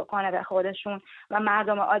جذب بکنه به خودشون و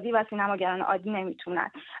مردم عادی و سینماگران عادی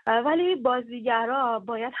نمیتونن. ولی بازیگرا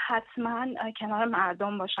باید حتما کنار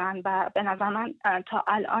مردم باشن و به نظر من تا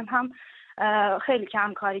الان هم خیلی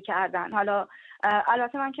کم کاری کردن. حالا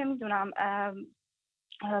البته من که میدونم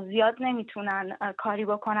زیاد نمیتونن کاری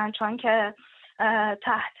بکنن چون که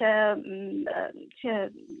تحت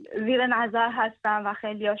زیر نظر هستن و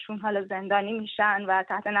خیلی هاشون حالا زندانی میشن و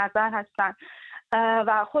تحت نظر هستن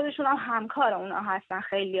و خودشون هم همکار اونا هستن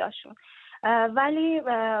خیلی هاشون، ولی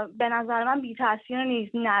به نظر من بی تاثیر نیز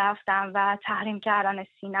نرفتن و تحریم کردن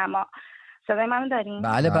سینما. صدای منو دارین؟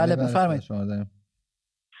 بله بفرمایید.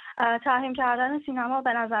 تحریم کردن سینما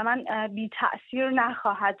به نظر من بی تأثیر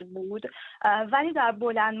نخواهد بود، ولی در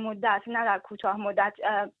بلند مدت نه در کوتاه مدت،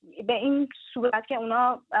 به این صورت که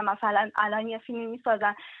اونا مثلا الان یه فیلمی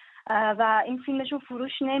میسازن و این فیلمشون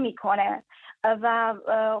فروش نمیکنه و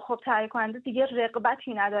خب تهیه کننده دیگه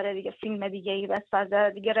رغبتی نداره دیگه فیلم دیگه ای بسازه،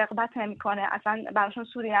 دیگه رغبت نمیکنه، اصلا براشون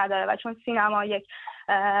سودی نداره و چون سینما یک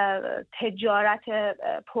تجارت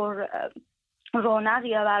پر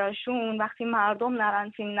رونقیه براشون، وقتی مردم نرن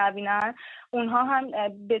فیلم نبینن اونها هم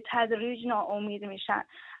به تدریج ناامید میشن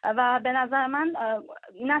و به نظر من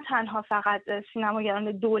نه تنها فقط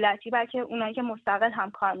سینماگران دولتی بلکه اونایی که مستقل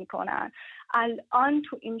هم کار میکنن الان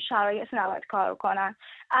تو این شرایط نباید کار کنن.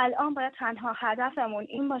 الان باید تنها هدفمون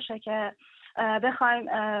این باشه که بخوایم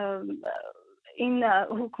این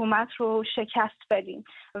حکومت رو شکست بدیم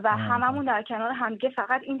و هممون در کنار همدیگه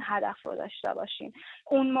فقط این هدف رو داشته باشیم.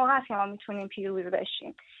 اون موقع است که ما میتونیم پیروز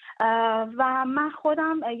بشیم. و من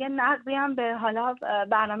خودم یه نقدی هم به حالا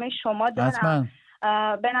برنامه شما دارم.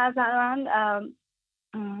 به نظر من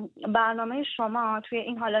برنامه شما توی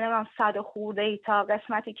این حالا نمیم 100 خورده ای تا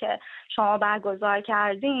قسمتی که شما برگزار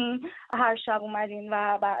کردین، هر شب اومدین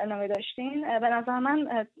و برنامه داشتین، به نظر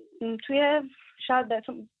من توی شاید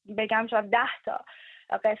بهتون بگم شاید 10 تا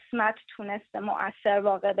قسمت تونسته مؤثر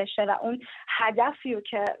واقع بشه و اون هدفی رو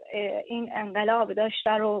که این انقلاب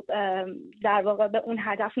داشته رو در واقع به اون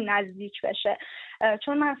هدف نزدیک بشه.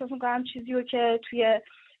 چون من احساس می‌کنم چیزی رو که توی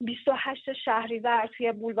 28 شهریور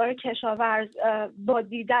توی بولوار کشاورز با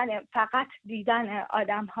فقط دیدن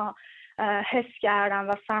آدم‌ها حس کردم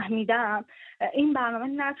و فهمیدم، این برنامه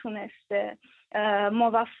نتونسته،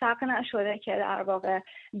 موفق نشده که در واقع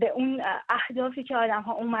به اون اهدافی که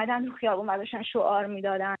آدم‌ها اومدن تو خیابون و داشتن شعار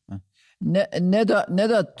میدادن.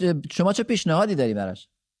 نداد شما چه پیشنهادی داری براش؟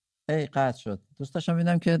 قطع شد. دوست داشتم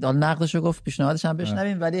ببینم که نقدشو گفت، پیشنهادش هم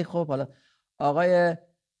بشنویم، ولی خب حالا آقای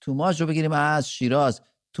توماج رو بگیریم از شیراز.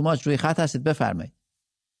 توماج روی خط هستید، بفرمایید.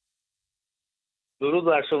 درود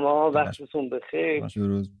بر شما، وقتتون بخیر.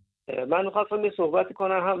 درود. من می‌خواستم یه صحبتی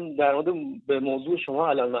کنم، هم در مورد به موضوع شما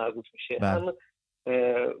الان مربوط میشه، هم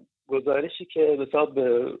گزارشی که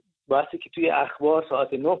به بحثی که توی اخبار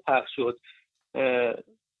ساعت 9 پخش شد.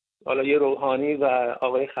 حالا یه روحانی و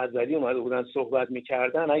آقای خزعلی اومده بودن صحبت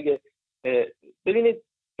می‌کردن. اگه ببینید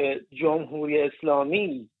جمهوری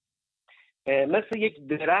اسلامی مثل یک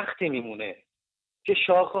درختی میمونه که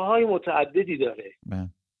شاخه‌های متعددی داره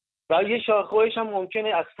و یه شاخه‌هایش هم ممکنه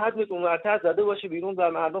از 100 متر اونورتر زده باشه بیرون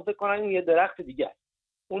و مردم فکر کنن این یه درخت دیگه،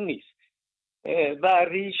 اون نیست. و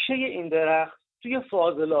ریشه این درخت توی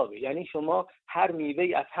فاضلابه، یعنی شما هر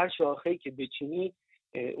میوه‌ای از هر شاخه‌ای که بچینی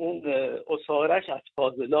اون عصارش از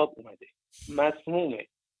فاضلاب اومده، مسمومه.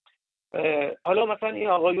 حالا مثلا این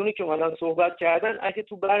آقایونی که اومدن صحبت کردن، اگه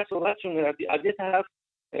تو بر صحبتشون می‌رفتی از یه طرف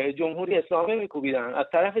جمهوری اسلامی میکوبیدن، از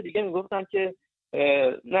طرف دیگه میگفتن که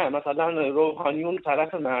نه مثلا روحانیون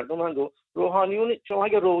طرف مردمن. روحانیون شما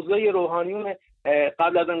اگه روزای روحانیون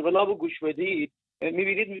قبل از انقلاب رو گوش بدید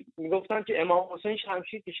میبینید میگفتن که امام حسین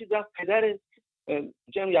شمشیر کشید رفت پدر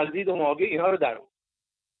یزید و معاویه اینها رو در آورد.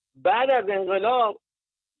 بعد از انقلاب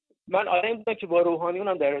من آدمی بودم که با روحانیون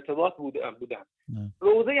هم در ارتباط بودم.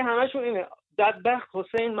 روزه همشون اینه بدبخت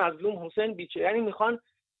حسین مظلوم، حسین بیچه، یعنی میخوان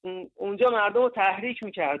اونجا مردم رو تحریک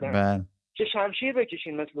میکردن که شمشیر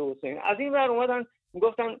بکشین مثل حسین. از این ور اومدن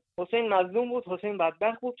میگفتن حسین مظلوم بود، حسین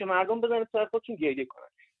بدبخت بود که مردم بزنن سر خودشون گریه کنن.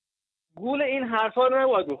 گول این حرفا رو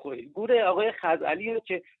نباید بخورید. گول آقای خزعلی رو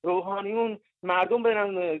که روحانیون مردم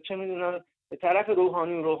برن چه میدونن طرف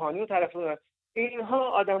روحانیون طرف اینها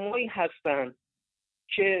آدمایی هستن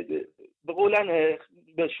که به قولن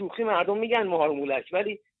به شوخی مردم میگن مهار مولک،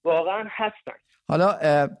 ولی واقعا هستن.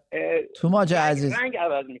 حالا توماج عزیز رنگ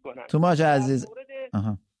عوض میکنن. توماج عزیز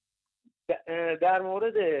در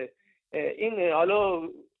مورد این حالا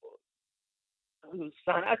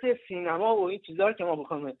صنعت سینما و این چیزا که ما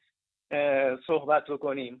بخوایم صحبت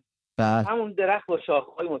بکنیم، همون درخت با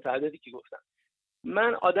شاخه‌های متعددی که گفتم،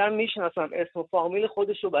 من آدم میشناسم اسم و فامیل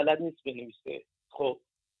خودش رو بلد نیست بنویسه، خب،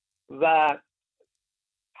 و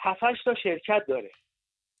 7-8 تا شرکت داره،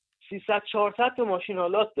 300-400 تا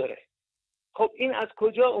ماشین‌آلات داره. خب این از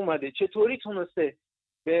کجا اومده؟ چطوری تونسته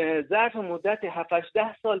به ظرف مدت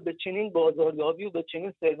 7-10 سال به چنین بازاریابی و به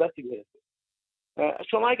چنین ثروتی برسه.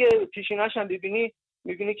 شما اگه پیشینه‌اش هم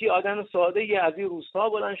میبینی که آدم ساده یه از این روستا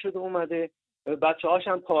بلند شده اومده، بچه‌هاش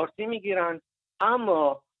هم پارتی میگیرن،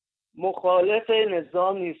 اما مخالف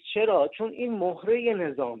نظام نیست. چرا؟ چون این مهره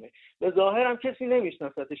نظامه. به ظاهر هم کسی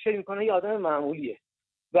نمیشناسه، فکر میکنه یه آدم معمولیه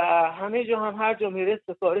و همه جا هم هر جا میره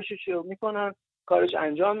سفارشش رو میکنن، کارش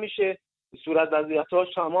انجام میشه، صورت وضعیتاش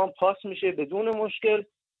تمام پاس میشه بدون مشکل،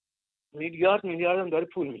 میلیارد هم داره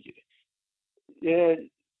پول میگیره.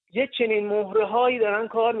 یه چنین مهره هایی دارن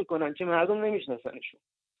کار میکنن که مردم نمیشناسنشون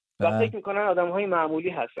و فکر میکنن آدم های معمولی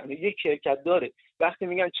هستن. یک شرکت داره، وقتی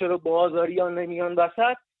میگن چرا بازاریان نمیان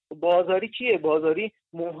وسط، بازاری کیه؟ بازاری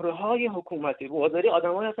مهره های حکومتی، بازاری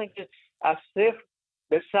آدم های هستن که از 0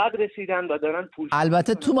 به 100 رسیدن و دارن پول.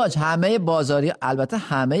 البته توماج همه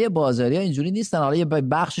بازاری ها اینجوری نیستن، حالا یه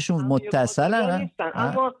بخششون متصلن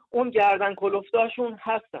اما اون گردن کلفتاشون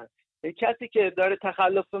هستن. کسی که داره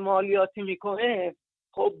تخلف مالیاتی میکنه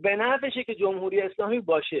خب به نفعشه که جمهوری اسلامی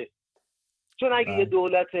باشه، چون اگه یه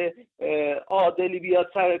دولت عادلی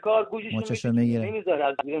بیاد سر کار گوششون نمیذاره،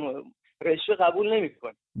 از رشوه قبول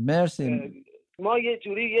نمیکنه. مرسی. ما یه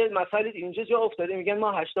مسئله اینجا جا افتاده، میگن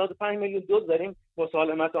ما 85 میلیون دوز داریم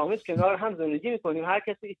مسالمت آمیز کنار هم زندگی میکنیم، هر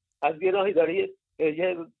کسی از یه راهی داره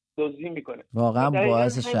یه دزدی میکنه. واقعا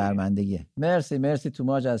باعث شرمندگیه. مرسی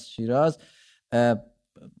توماج از شیراز.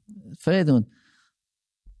 فریدون،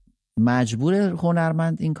 مجبور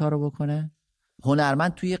هنرمند این کارو بکنه؟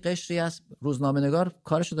 هنرمند توی قشری از روزنامه‌نگار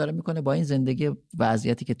کارشو داره میکنه، با این زندگی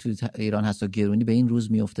وضعیتی که توی ایران هست و گرونی به این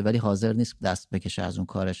روز میفته، ولی حاضر نیست دست بکشه از اون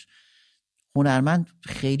کارش. هنرمند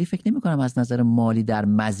خیلی فکر نمی‌کنم از نظر مالی در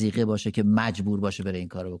مضیقه باشه که مجبور باشه بره این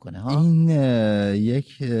کارو بکنه ها. این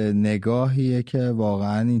یک نگاهیه که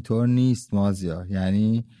واقعا اینطور نیست مازیار.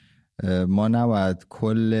 یعنی ما نباید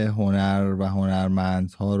کل هنر و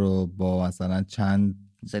هنرمندها رو با مثلا چند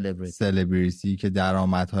سلبریتی که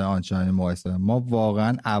درآمدهای آنچنانی مقایسه. ما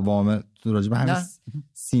واقعا عوامل راجع به همین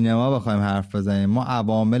سینما بخوایم حرف بزنیم، ما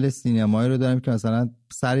عوامل سینمایی رو داریم که مثلا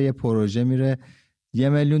سر یه پروژه میره 1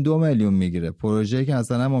 میلیون 2 میلیون میگیره، پروژه‌ای که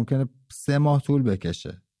مثلا ممکنه 3 ماه طول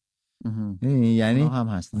بکشه. یعنی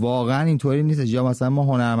واقعا اینطوری نیست. یا مثلا ما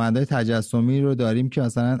هنرمندای تجسمی رو داریم که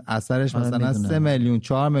مثلا اثرش مثلا 3 میلیون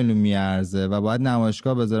 4 میلیون میارزه و باید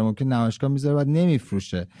نمایشگاه بذاره، ممکن نمایشگاه میذاره بعد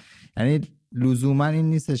نمیفروشه. یعنی لزوما این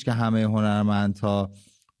نیستش که همه هنرمندها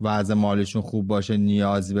وضع مالیشون خوب باشه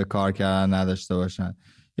نیازی به کار کردن نداشته باشن.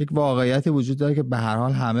 یک واقعیتی وجود داره که به هر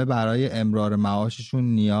حال همه برای امرار معاششون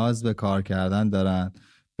نیاز به کار کردن دارن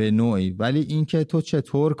به نوعی، ولی اینکه تو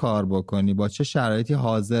چطور کار بکنی، با چه شرایطی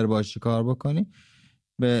حاضر باشی کار بکنی،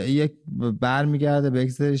 به یک برمیگرده به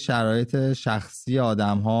یک سری شرایط شخصی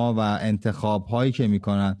آدم‌ها و انتخاب‌هایی که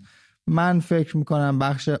میکنن. من فکر میکنم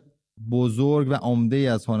بخش بزرگ و عمده‌ای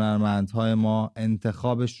از هنرمندهای ما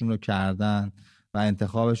انتخابشون رو کردن و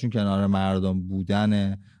انتخابشون کنار مردم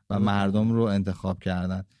بودنه و مردم رو انتخاب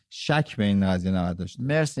کردن. شک به این قضیه نباید داشت.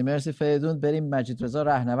 مرسی فریدون. بریم مجید رضا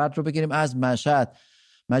رهنورد رو بگیریم از مشهد.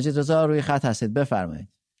 مجید رضا روی خط هستید، بفرمایید.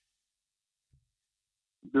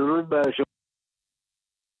 درود بر شما.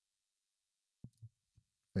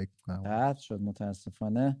 قطع شد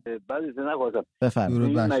متاسفانه. بعد از نگفتم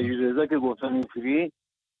بفرمایید. مجید رضا که گفتن این فری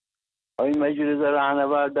آقای مجید رضا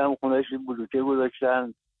رهنورد هم خونه‌اش بلوکه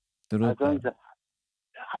گذاشتن.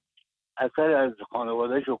 اثر از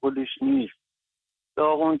خانواده‌اش و خودش نیست،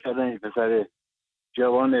 داغون کردن این پسر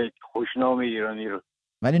جوان خوشنام ایرانی رو،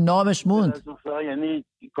 ولی نامش موند. یعنی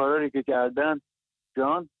کارایی که کردن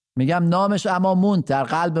جان میگم نامش اما موند در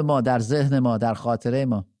قلب ما، در ذهن ما، در خاطره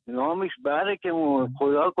ما. نامش بره که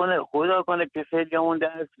خدا کنه که خیلیمون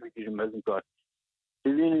درس بگیریم از این کار،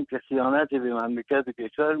 ببینیم که خیانت به مملکت و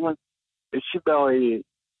کشورمون به چی بهایی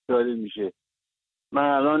داده میشه. من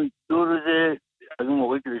الان 2 روزه از اون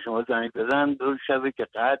موقعی که به شما زنگ زدم 2 شبه که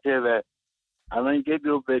قطعه و الان 1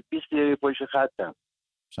 به 20 دقیقه پشت خطم.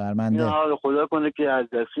 شرمنده. این حال خدا کنه که از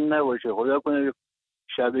دستین نباشه، خدا کنه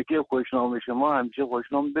شبکه خوشنام شما همیشه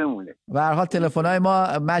خوشنام بمونه. به هر حال تلفن‌های ما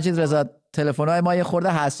مجید رضا، تلفن‌های ما یه خورده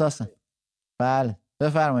حساسن. بله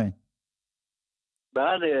بفرمایید.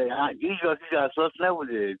 بله هیچ وقتی حساس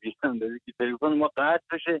نبوده، بیان داره که تلفن ما قطع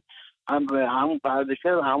بشه، همون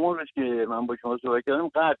پردشه همون روز که من با شما صحبت کردم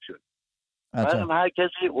قطع شد. بعدم هر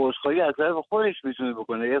کسی عذرخواهی از طرف خودش میتونه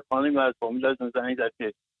بکنه. یه خانمی از فامیل از زنگ زد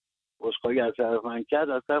که عذرخواهی از طرف من کرد،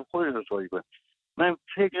 از طرف خودش عذرخواهی کنه. من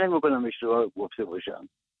فکر نمی‌کنم اشتباه گفته باشم،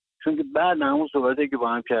 چون که بعد همون صحبتی که با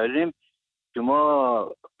هم کردیم که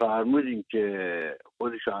ما فرمودیم که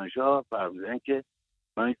خود شاهنشاه فرمودن که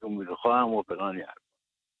من جمهوری خواهم و فلانی حرف.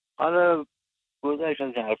 حالا گذشت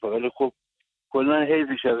از این حرفا، ولی خب کلا حیف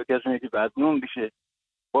شبکه که بدنام بشه.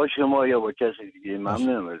 با شما یا با کسی دیگه.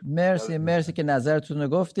 ممنونم. مرسی که نظرتون رو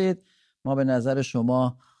گفتید. ما به نظر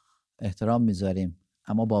شما احترام میذاریم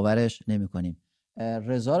اما باورش نمی‌کنیم.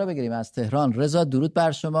 رضا رو بگیریم از تهران. رضا درود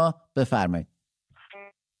بر شما، بفرمایید.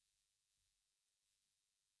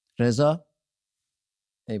 رضا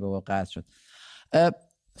ای بابا قطع شد.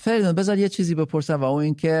 فریدون بذار یه چیزی بپرسم و اون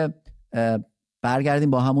این که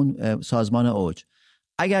برگردیم با همون سازمان اوج.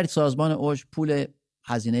 اگر سازمان اوج پول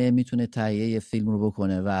هزینه میتونه تهیه فیلم رو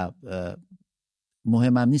بکنه و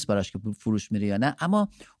مهمم نیست براش که فروش میره یا نه، اما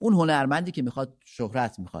اون هنرمندی که میخواد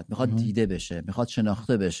شهرت میخواد دیده بشه، میخواد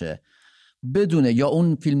شناخته بشه، بدونه، یا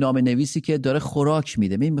اون فیلمنامه نویسی که داره خوراک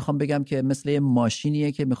میده، میخوام بگم که مثل یه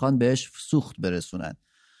ماشینیه که میخوان بهش سوخت برسونن،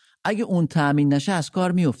 اگه اون تأمین نشه از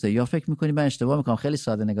کار میفته؟ یا فکر میکنی من اشتباه میکنم؟ خیلی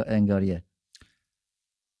ساده انگاریه.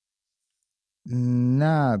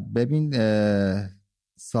 نه ببین،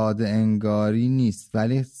 ساده انگاری نیست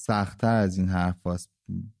ولی سخت‌تر از این حرف هست.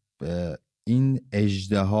 این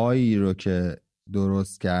اژدهایی رو که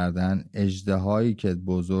درست کردن، اژدهایی که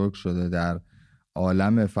بزرگ شده در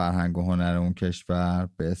عالم فرهنگ و هنر اون کشور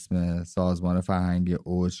به اسم سازمان فرهنگی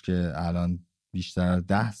اوج که الان بیشتر از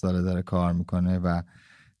 10 ساله داره کار میکنه و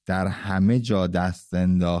در همه جا دست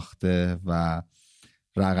انداخته و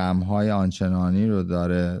رقم‌های آنچنانی رو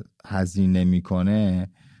داره هزینه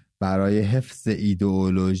میکنه برای حفظ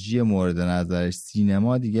ایدئولوژی مورد نظرش.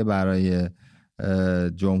 سینما دیگه برای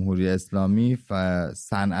جمهوری اسلامی و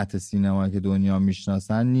صنعت سینمایی که دنیا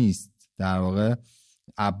میشناسن نیست، در واقع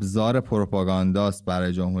ابزار پروپاگانداست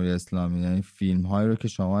برای جمهوری اسلامی. یعنی فیلم هایی رو که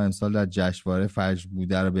شما امسال در جشنواره فجر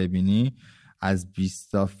بوده رو ببینی، از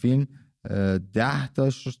 20 تا فیلم 10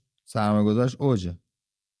 تاش سرمایه‌گذارش اوجه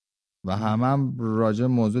و هم راجع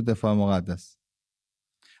موضوع دفاع مقدس.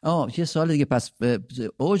 یه سوال دیگه، پس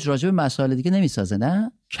اوج راجع به مسائل دیگه نمیسازه؟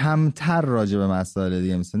 نه، کمتر راجع به مسائل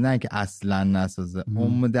دیگه میسازه، نه که اصلا نسازه،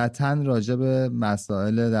 عمدتاً راجع به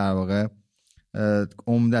مسائل، در واقع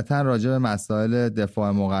عمدتاً راجع به مسائل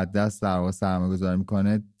دفاع مقدس در واقع سرمایه‌گذاری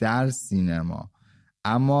میکنه در سینما.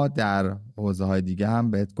 اما در حوزه‌های دیگه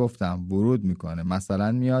هم بهت گفتم ورود میکنه.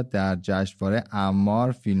 مثلا میاد در جشنواره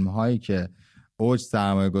اعمار فیلم هایی که اوج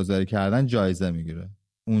سرمایه‌گذاری کردن جایزه میگیره.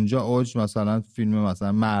 اونجا اوج مثلا فیلم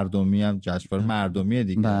مثلا مردمی هم جشنواره مردمی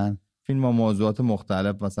دیگه فیلم با موضوعات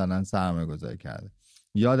مختلف مثلا سرمایه‌گذاری کرده،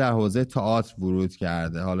 یا در حوزه تئاتر ورود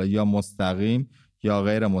کرده، حالا یا مستقیم یا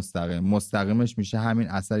غیر مستقیم. مستقیمش میشه همین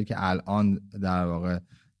اثری که الان در واقع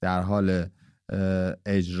در حال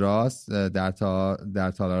اجراست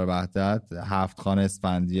در تالار وحدت، 7 خانه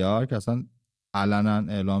اسفندیار، که اصلا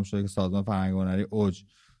علنا اعلام شده که سازمان فرهنگ و هنری اوج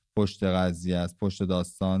پشت قضیه است، پشت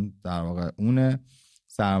داستان در واقع اونه،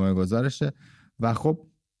 سرمایه گذارشه. و خب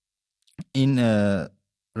این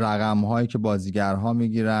رقم هایی که بازیگرها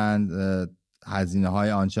میگیرند، هزینه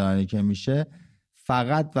های آنچنانی که میشه،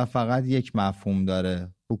 فقط و فقط یک مفهوم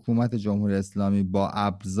داره. حکومت جمهوری اسلامی با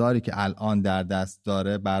ابزاری که الان در دست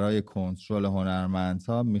داره برای کنترل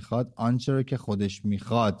هنرمندها میخواد آنچه رو که خودش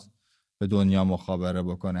میخواد به دنیا مخابره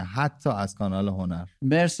بکنه، حتی از کانال هنر.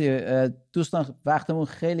 مرسی دوستان، وقتمون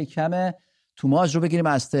خیلی کمه. توماج رو بگیریم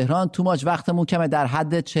از تهران. توماج وقتمون کمه، در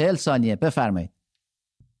حد 40 ثانیه، بفرمایید.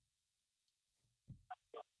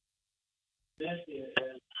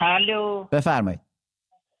 الو، بفرمایید.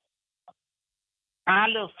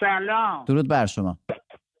 الو، سلام. درود بر شما.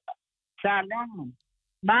 سلام.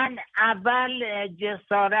 من اول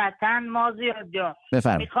جسارتاً مازیار جان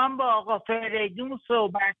میخوام با آقا فریدون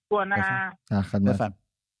صحبت کنم. بفرم.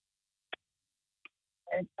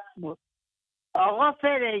 آقا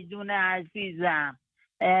فریدون عزیزم،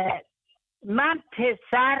 من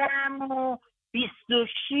پسرم و 26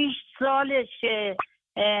 سالشه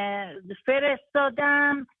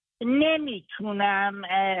فرستادم، نمیتونم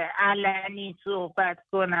علنی صحبت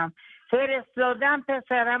کنم. فرستادم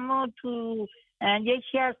پسرمو تو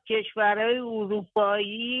یکی از کشورهای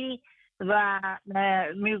اروپایی و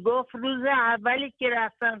میگفت روز اولی که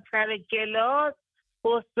رفتم سر کلاس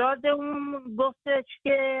استادمون گفتش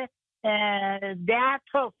که 10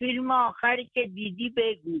 تا فیلم آخری که دیدی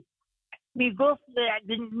بگو. میگفت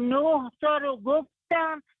 9 تا رو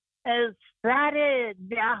گفتم، سر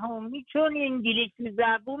 10 چون انگلیسی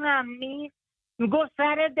زبونم نیست میگفت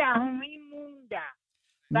سر 10 موندم.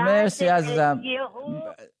 مرسی عزیزم.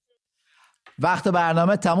 وقت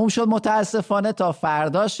برنامه تموم شد متاسفانه. تا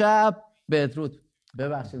فردا شب. بدرود.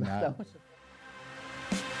 ببخشید.